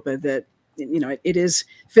Europa that, you know, it is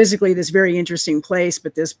physically this very interesting place,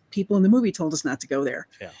 but this people in the movie told us not to go there.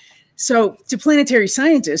 Yeah. So to planetary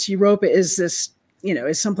scientists, Europa is this, you know,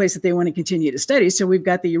 is someplace that they want to continue to study. So we've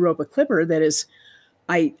got the Europa Clipper that is,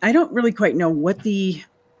 I don't really quite know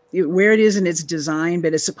where it is in its design,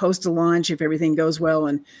 but it's supposed to launch, if everything goes well,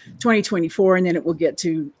 in 2024, and then it will get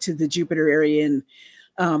to the Jupiter area, and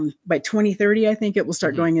by 2030, I think it will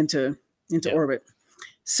start going into orbit.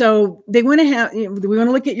 So they want to we want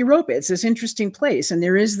to look at Europa. It's this interesting place, and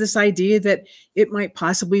there is this idea that it might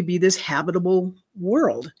possibly be this habitable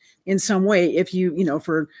world in some way, if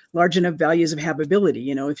for large enough values of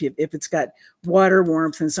habitability, if it's got water,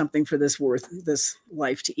 warmth, and something for this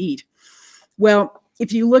life to eat. Well,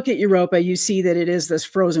 if you look at Europa, you see that it is this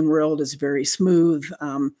frozen world. It's very smooth.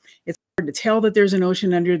 It's hard to tell that there's an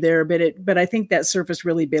ocean under there, but I think that surface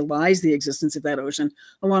really belies the existence of that ocean,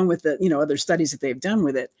 along with the other studies that they've done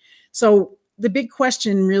with it. So the big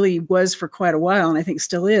question really was for quite a while, and I think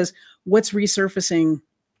still is, what's resurfacing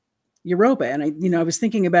Europa? And I was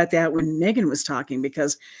thinking about that when Megan was talking,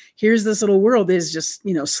 because here's this little world that is just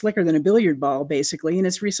slicker than a billiard ball basically, and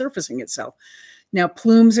it's resurfacing itself. Now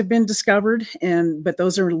plumes have been discovered, but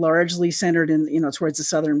those are largely centered in towards the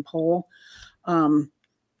southern pole.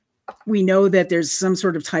 We know that there's some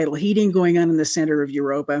sort of tidal heating going on in the center of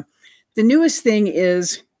Europa. The newest thing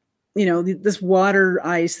is this water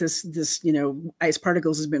ice, this ice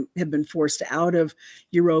particles have been forced out of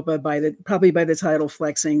Europa probably by the tidal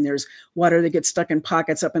flexing. There's water that gets stuck in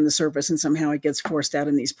pockets up in the surface, and somehow it gets forced out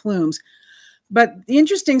in these plumes. But the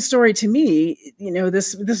interesting story to me,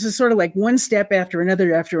 this is sort of like one step after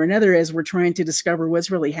another as we're trying to discover what's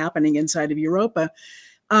really happening inside of Europa,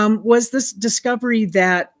 was this discovery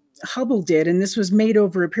that Hubble did, and this was made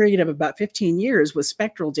over a period of about 15 years with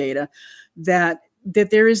spectral data, that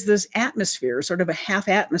there is this atmosphere, sort of a half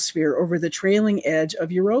atmosphere over the trailing edge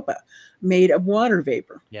of Europa made of water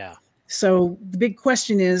vapor. Yeah. So the big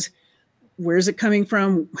question is, where's it coming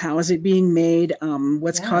from? How is it being made?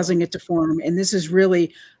 What's causing it to form? And this is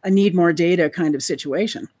really a need more data kind of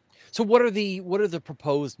situation. So what are the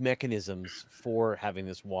proposed mechanisms for having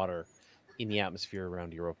this water in the atmosphere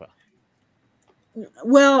around Europa?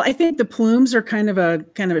 Well, I think the plumes are kind of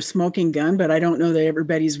a smoking gun, but I don't know that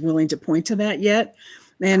everybody's willing to point to that yet.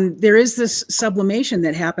 And there is this sublimation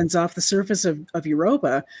that happens off the surface of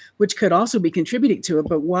Europa, which could also be contributing to it.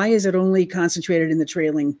 But why is it only concentrated in the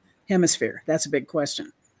trailing hemisphere? That's a big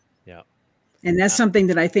question. Yeah. And that's something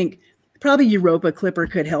that I think probably Europa Clipper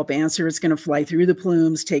could help answer. It's going to fly through the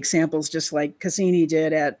plumes, take samples just like Cassini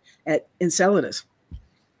did at Enceladus.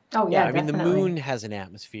 Oh yeah, I mean, the moon has an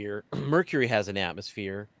atmosphere. Mercury has an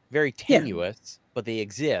atmosphere, very tenuous, but they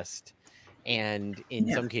exist. And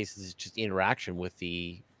in some cases, it's just interaction with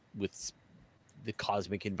the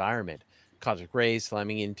cosmic environment, cosmic rays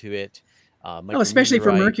slamming into it. Especially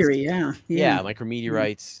for Mercury,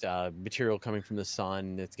 micrometeorites, material coming from the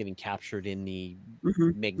sun that's getting captured in the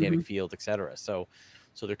magnetic field, etc. So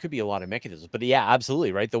there could be a lot of mechanisms. But yeah,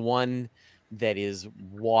 absolutely right. The one that is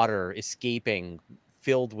water escaping,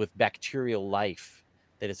 filled with bacterial life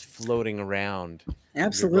that is floating around.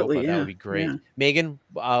 Absolutely, Europa, that would be great. Yeah. Megan,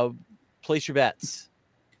 place your bets.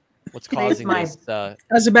 What's causing this? I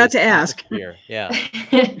was about to ask. Yeah.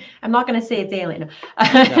 I'm not going to say it's alien.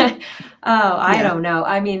 No. I don't know.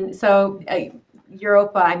 I mean, so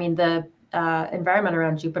Europa, I mean, the environment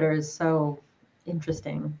around Jupiter is so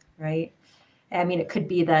interesting, right? I mean, it could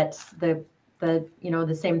be that the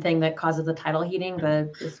same thing that causes the tidal heating, the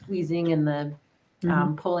squeezing and the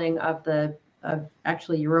pulling of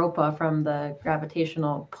actually Europa from the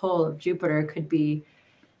gravitational pull of Jupiter could be,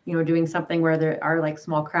 doing something where there are like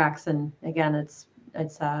small cracks, and again, it's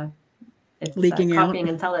leaking copying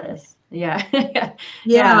out. Enceladus. Yeah. I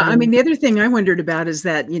mean, the other thing I wondered about is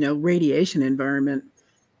that radiation environment.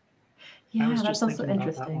 Yeah, that's also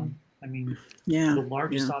interesting. That one. I mean, the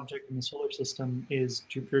largest object in the solar system is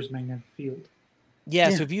Jupiter's magnetic field. Yeah,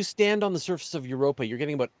 so if you stand on the surface of Europa, you're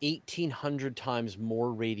getting about 1,800 times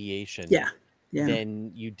more radiation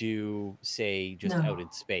than you do, say, just out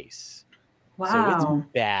in space. Wow. So it's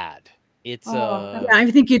bad. It's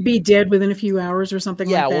I think you'd be dead within a few hours or something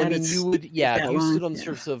like that. Well, I mean, you would, if you stood on the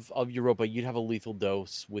surface of Europa, you'd have a lethal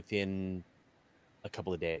dose within a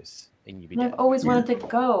couple of days, and you'd be dead. I've always wanted to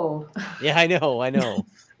go. Yeah, I know.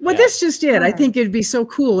 Well, that's just it. I think it'd be so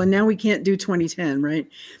cool, and now we can't do 2010, right?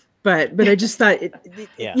 But I just thought,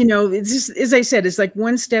 it's just, as I said, it's like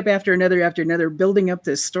one step after another, building up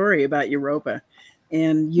this story about Europa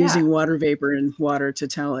and using water vapor and water to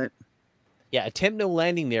tell it. Yeah, attempt no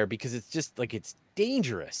landing there because it's just like, it's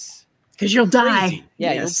dangerous. Because you'll die.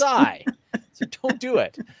 Yeah, you'll die. So don't do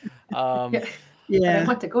it. But I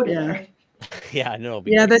want to go to there. Yeah, no.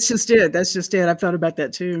 Yeah, that's just it. I've thought about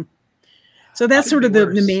that too. So that's sort of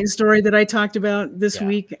the main story that I talked about this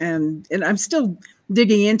week. And I'm still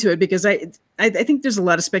digging into it because I think there's a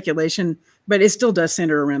lot of speculation, but it still does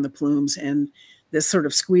center around the plumes and this sort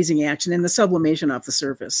of squeezing action and the sublimation off the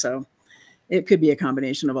surface. So it could be a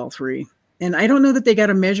combination of all three. And I don't know that they got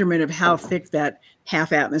a measurement of how thick that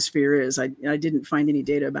half atmosphere is. I didn't find any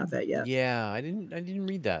data about that yet. Yeah, I didn't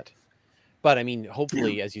read that. But I mean,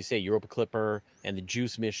 hopefully, as you say, Europa Clipper and the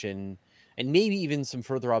JUICE mission, and maybe even some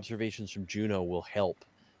further observations from Juno will help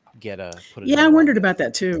get I wondered about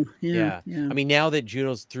that too. Yeah. I mean, now that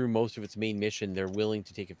Juno's through most of its main mission, they're willing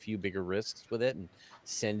to take a few bigger risks with it and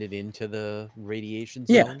send it into the radiation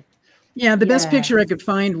zone. Yeah, the best picture I could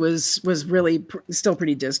find was really still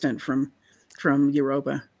pretty distant from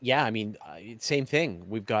Europa. Yeah, I mean, same thing.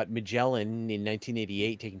 We've got Magellan in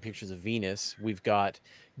 1988 taking pictures of Venus. We've got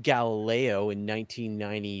Galileo in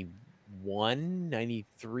 1991,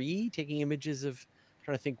 93 taking images of, I'm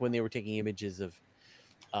trying to think when they were taking images of,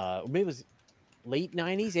 maybe it was late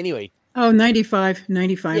 90s. Anyway. Oh, 95.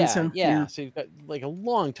 Yeah, so you've got like a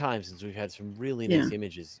long time since we've had some really nice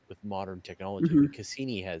images with modern technology.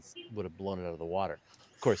 Cassini would have blown it out of the water.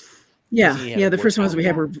 Of course. The first ones we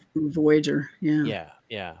had were Voyager.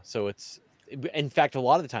 Yeah. So it's, in fact, a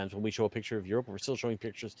lot of the times when we show a picture of Europe, we're still showing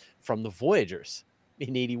pictures from the Voyagers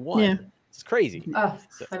in 81. Yeah. It's crazy. I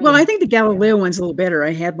think the Galileo one's a little better.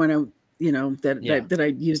 I had one, that I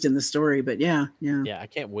used in the story, but yeah. I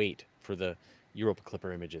can't wait for the Europa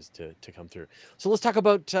Clipper images to come through. So let's talk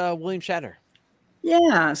about William Shatner.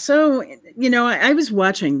 Yeah. So, I was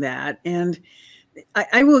watching that, and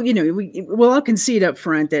I will, we'll all concede up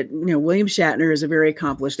front that, William Shatner is a very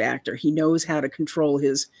accomplished actor. He knows how to control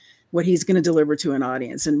what he's going to deliver to an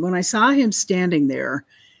audience. And when I saw him standing there,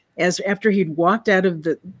 after he'd walked out of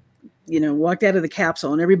walked out of the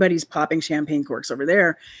capsule and everybody's popping champagne corks over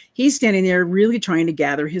there. He's standing there really trying to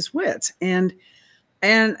gather his wits. And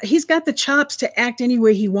he's got the chops to act any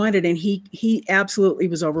way he wanted. And he absolutely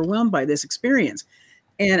was overwhelmed by this experience.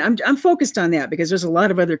 And I'm focused on that because there's a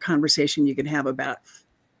lot of other conversation you can have about,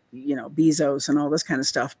 Bezos and all this kind of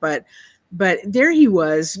stuff. But there he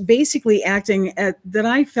was basically acting that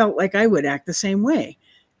I felt like I would act the same way.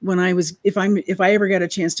 When if I ever got a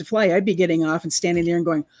chance to fly, I'd be getting off and standing there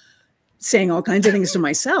and saying all kinds of things to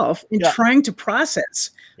myself and trying to process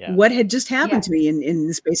what had just happened to me in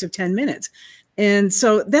the space of 10 minutes. And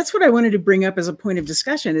so that's what I wanted to bring up as a point of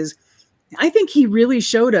discussion is I think he really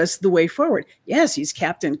showed us the way forward. Yes, he's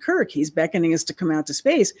Captain Kirk. He's beckoning us to come out to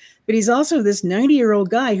space, but he's also this 90-year-old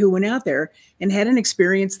guy who went out there and had an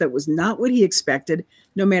experience that was not what he expected.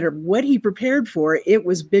 No matter what he prepared for, it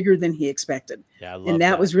was bigger than he expected. Yeah, I love and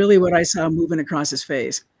that was really what I saw moving across his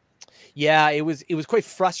face. Yeah, it was quite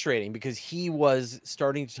frustrating because he was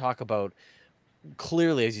starting to talk about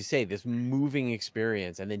clearly, as you say, this moving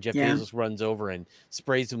experience, and then Jeff Bezos runs over and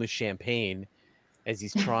sprays him with champagne as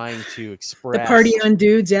he's trying to express the party on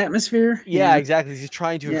dudes atmosphere. Yeah, exactly. He's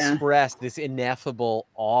trying to express this ineffable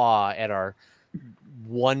awe at our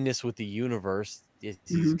oneness with the universe.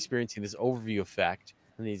 He's experiencing this overview effect,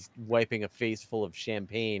 and he's wiping a face full of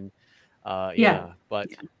champagne. But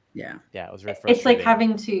yeah, it was very frustrating. It's like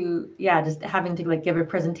having to, just having to like give a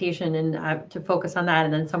presentation and to focus on that,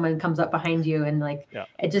 and then someone comes up behind you and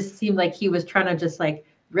it just seemed like he was trying to just like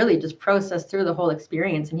really just process through the whole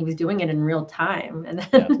experience, and he was doing it in real time. And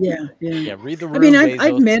then read the room. I mean,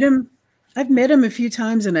 I've met him. I've met him a few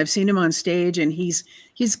times, and I've seen him on stage, and he's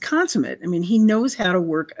consummate. I mean, he knows how to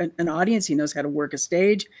work an audience. He knows how to work a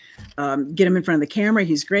stage, get him in front of the camera.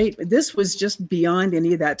 He's great. But this was just beyond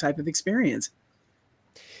any of that type of experience.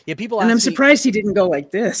 Yeah, people. And I'm surprised he didn't go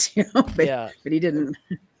like this, but he didn't.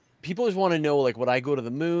 People just want to know, like, would I go to the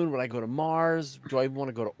moon? Would I go to Mars? Do I want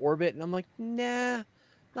to go to orbit? And I'm like, nah.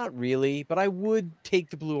 Not really, but I would take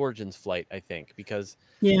the Blue Origin's flight, I think, because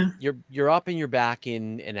you're up and you're back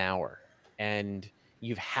in an hour, and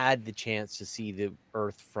you've had the chance to see the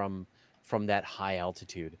Earth from that high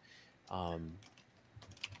altitude.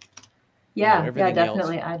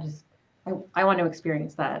 Definitely. I want to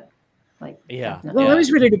experience that. Well, I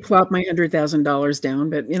was ready to plop my $100,000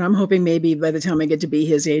 down, but I'm hoping maybe by the time I get to be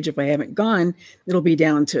his age, if I haven't gone, it'll be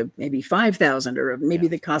down to maybe $5,000 or maybe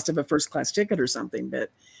the cost of a first-class ticket or something.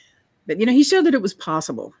 But he showed that it was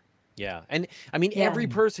possible. Yeah, and I mean, every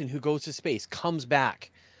person who goes to space comes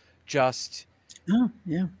back just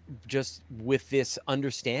with this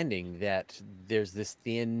understanding that there's this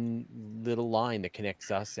thin little line that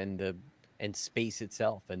connects us and space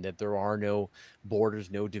itself, and that there are no borders,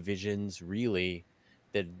 no divisions, really,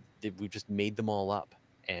 that we've just made them all up,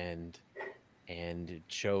 and it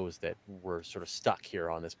shows that we're sort of stuck here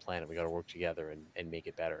on this planet. We got to work together and make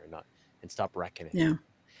it better, and stop wrecking it. Yeah.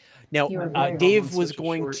 Now, Dave was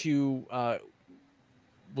going to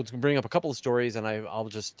bring up a couple of stories, and I'll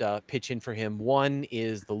just pitch in for him. One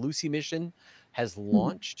is the Lucy mission has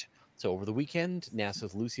launched. So over the weekend,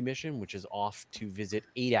 NASA's Lucy mission, which is off to visit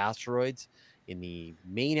 8 asteroids in the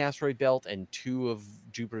main asteroid belt and 2 of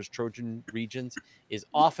Jupiter's Trojan regions, is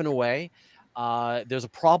off and away. There's a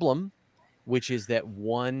problem, which is that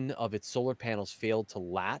one of its solar panels failed to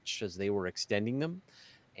latch as they were extending them.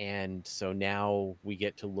 And so now we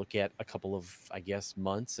get to look at a couple of, I guess,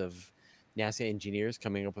 months of NASA engineers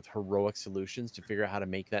coming up with heroic solutions to figure out how to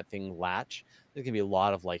make that thing latch. There's going to be a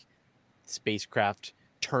lot of spacecraft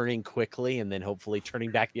turning quickly and then hopefully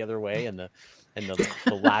turning back the other way, and the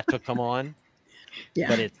latch will come on. Yeah.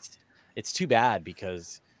 But it's too bad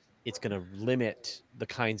because it's going to limit the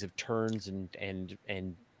kinds of turns and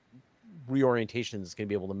reorientations it's going to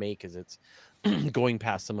be able to make as it's going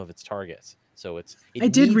past some of its targets. So I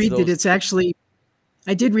did read that it's actually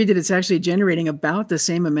generating about the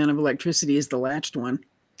same amount of electricity as the latched one.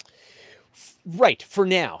 Right, for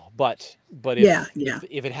now, but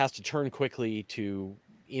if it has to turn quickly to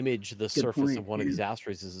image the surface of one of these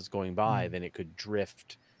asteroids as it's going by, then it could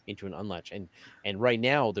drift into an unlatch. And right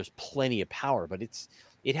now there's plenty of power, but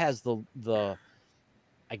it has the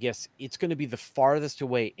I guess it's going to be the farthest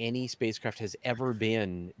away any spacecraft has ever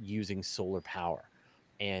been using solar power.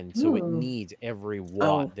 And so it needs every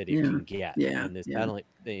watt that it can get. Yeah. And this satellite,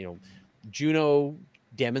 Juno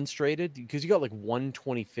demonstrated, because you got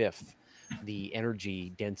 1/25th the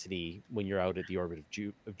energy density when you're out at the orbit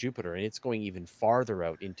of Jupiter, and it's going even farther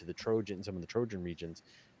out into the Trojan, some of the Trojan regions.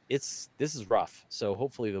 This is rough. So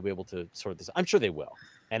hopefully they'll be able to sort this. I'm sure they will,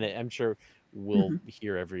 and I'm sure we'll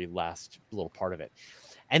hear every last little part of it.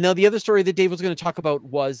 And now the other story that Dave was going to talk about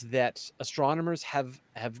was that astronomers have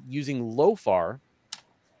using LOFAR,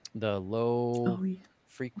 the low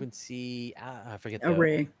frequency, I forget the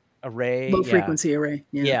array, low frequency array,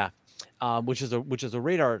 which is a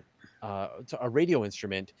radar, a radio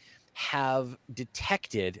instrument, have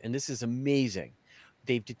detected, and this is amazing,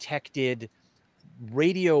 they've detected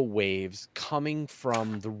radio waves coming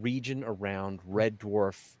from the region around red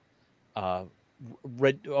dwarf, a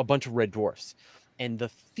bunch of red dwarfs. And the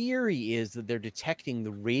theory is that they're detecting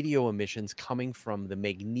the radio emissions coming from the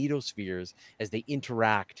magnetospheres as they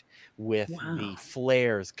interact with the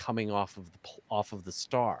flares coming off of the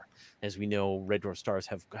star. As we know, red dwarf stars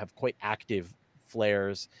have quite active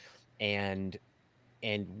flares, and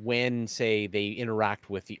when, say, they interact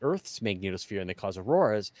with the Earth's magnetosphere and they cause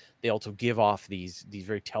auroras, they also give off these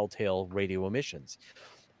very telltale radio emissions.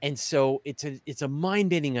 And so it's a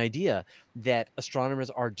mind-bending idea that astronomers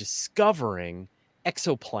are discovering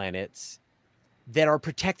exoplanets that are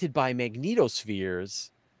protected by magnetospheres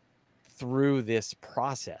through this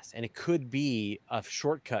process. And it could be a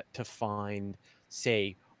shortcut to find,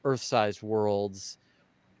 say, Earth-sized worlds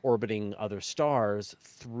orbiting other stars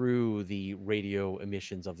through the radio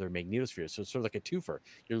emissions of their magnetosphere. So it's sort of like a twofer.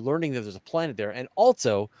 You're learning that there's a planet there, and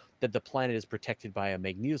also that the planet is protected by a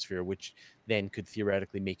magnetosphere, which then could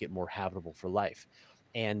theoretically make it more habitable for life.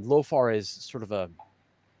 And LOFAR is sort of a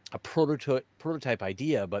prototype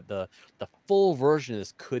idea, but the full version of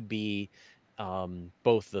this could be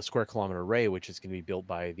both the square kilometer array, which is going to be built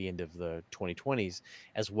by the end of the 2020s,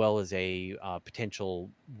 as well as a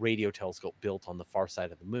potential radio telescope built on the far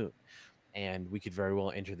side of the moon. And we could very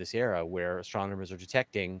well enter this era where astronomers are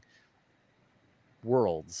detecting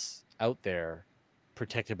worlds out there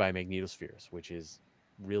protected by magnetospheres, which is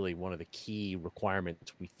really one of the key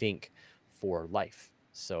requirements, we think, for life.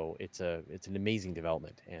 So it's an amazing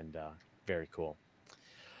development, and very cool.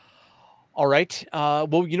 All right.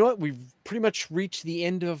 Well, you know what? We've pretty much reached the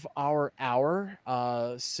end of our hour.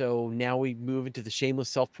 So now we move into the shameless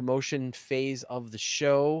self-promotion phase of the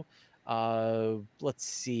show. Let's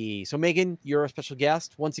see. So Megan, you're a special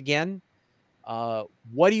guest once again. What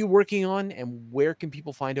are you working on, and where can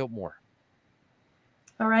people find out more?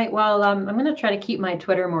 All right. Well, I'm going to try to keep my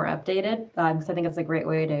Twitter more updated because I think it's a great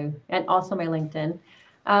way to, and also my LinkedIn.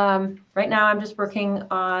 Right now, I'm just working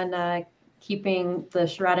on keeping the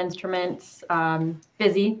SHARAD instruments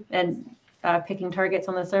busy and picking targets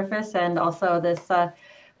on the surface, and also this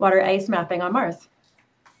water ice mapping on Mars.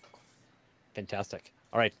 Fantastic.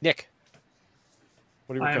 All right, Nick,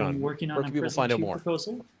 what are you working on? I'm working on Where can people find out more?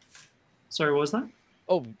 Proposal. Sorry, what was that?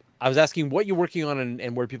 Oh, I was asking what you're working on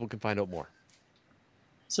and where people can find out more.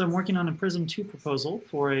 So I'm working on a PRISM 2 proposal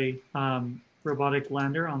for a robotic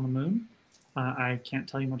lander on the moon. I can't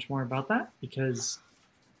tell you much more about that because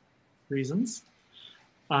reasons.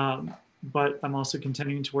 But I'm also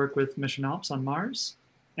continuing to work with Mission Ops on Mars.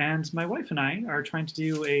 And my wife and I are trying to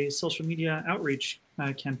do a social media outreach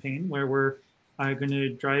campaign where we're going to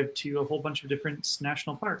drive to a whole bunch of different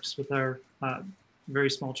national parks with our very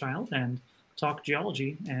small child and talk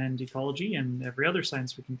geology and ecology and every other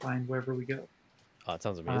science we can find wherever we go. Oh, that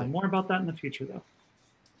sounds amazing. More about that in the future, though.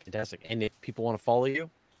 Fantastic. And if people want to follow you?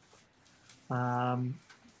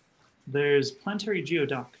 There's Planetary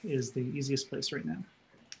Geodoc is the easiest place right now.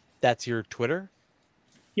 That's your Twitter?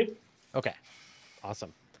 Yep. Okay.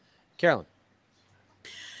 Awesome. Carolyn?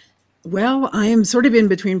 Well, I am sort of in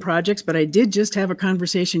between projects, but I did just have a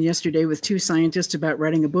conversation yesterday with two scientists about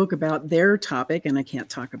writing a book about their topic, and I can't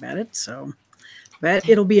talk about it. So, but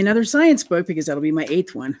it'll be another science book because that'll be my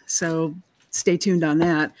 8th one. So stay tuned on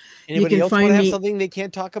that. Anybody else want to have something they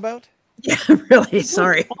can't talk about? Yeah, really.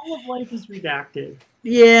 Sorry. All of life is redacted.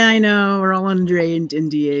 Yeah, I know. We're all under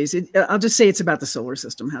NDAs. I'll just say it's about the solar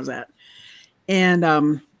system. How's that?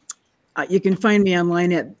 And you can find me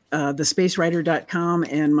online at thespacewriter.com,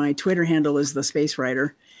 and my Twitter handle is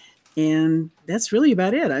thespacewriter. And that's really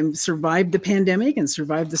about it. I've survived the pandemic and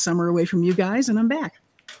survived the summer away from you guys, and I'm back.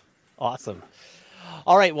 Awesome.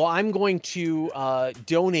 All right. Well, I'm going to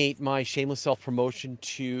donate my shameless self-promotion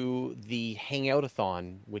to the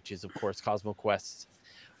Hangout-a-thon, which is, of course, CosmoQuest's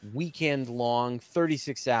weekend-long,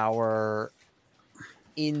 36-hour,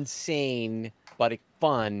 insane but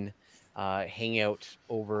fun hangout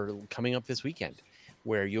coming up this weekend,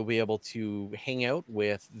 where you'll be able to hang out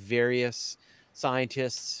with various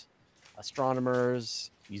scientists, astronomers,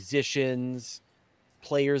 musicians,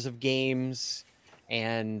 players of games,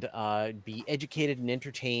 and be educated and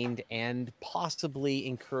entertained, and possibly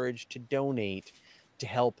encouraged to donate to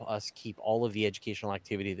help us keep all of the educational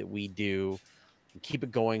activity that we do and keep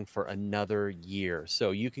it going for another year.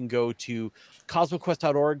 So you can go to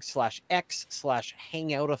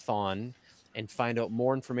cosmoquest.org/x/hangoutathon and find out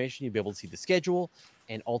more information. You'll be able to see the schedule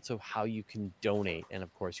and also how you can donate. And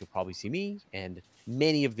of course, you'll probably see me and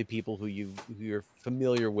many of the people who you're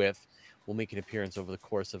familiar with will make an appearance over the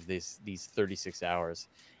course of these 36 hours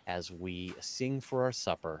as we sing for our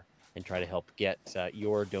supper and try to help get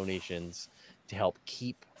your donations to help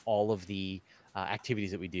keep all of the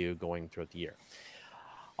activities that we do going throughout the year.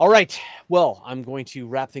 All right. Well, I'm going to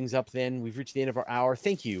wrap things up then. We've reached the end of our hour.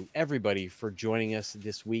 Thank you, everybody, for joining us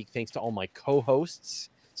this week. Thanks to all my co-hosts,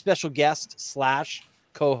 special guest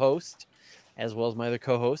 / co-host, as well as my other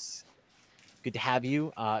co-hosts. Good to have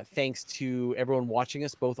you. Thanks to everyone watching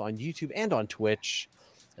us both on YouTube and on Twitch,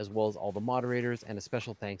 as well as all the moderators. And a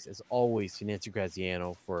special thanks, as always, to Nancy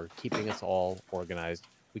Graziano for keeping us all organized.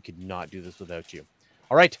 We could not do this without you.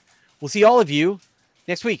 All right. We'll see all of you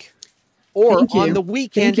next week or on the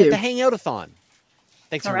weekend at the Hangout-a-thon.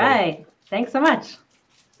 Thanks, all everybody. right. Thanks so much.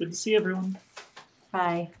 Good to see everyone.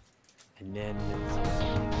 Bye. And then...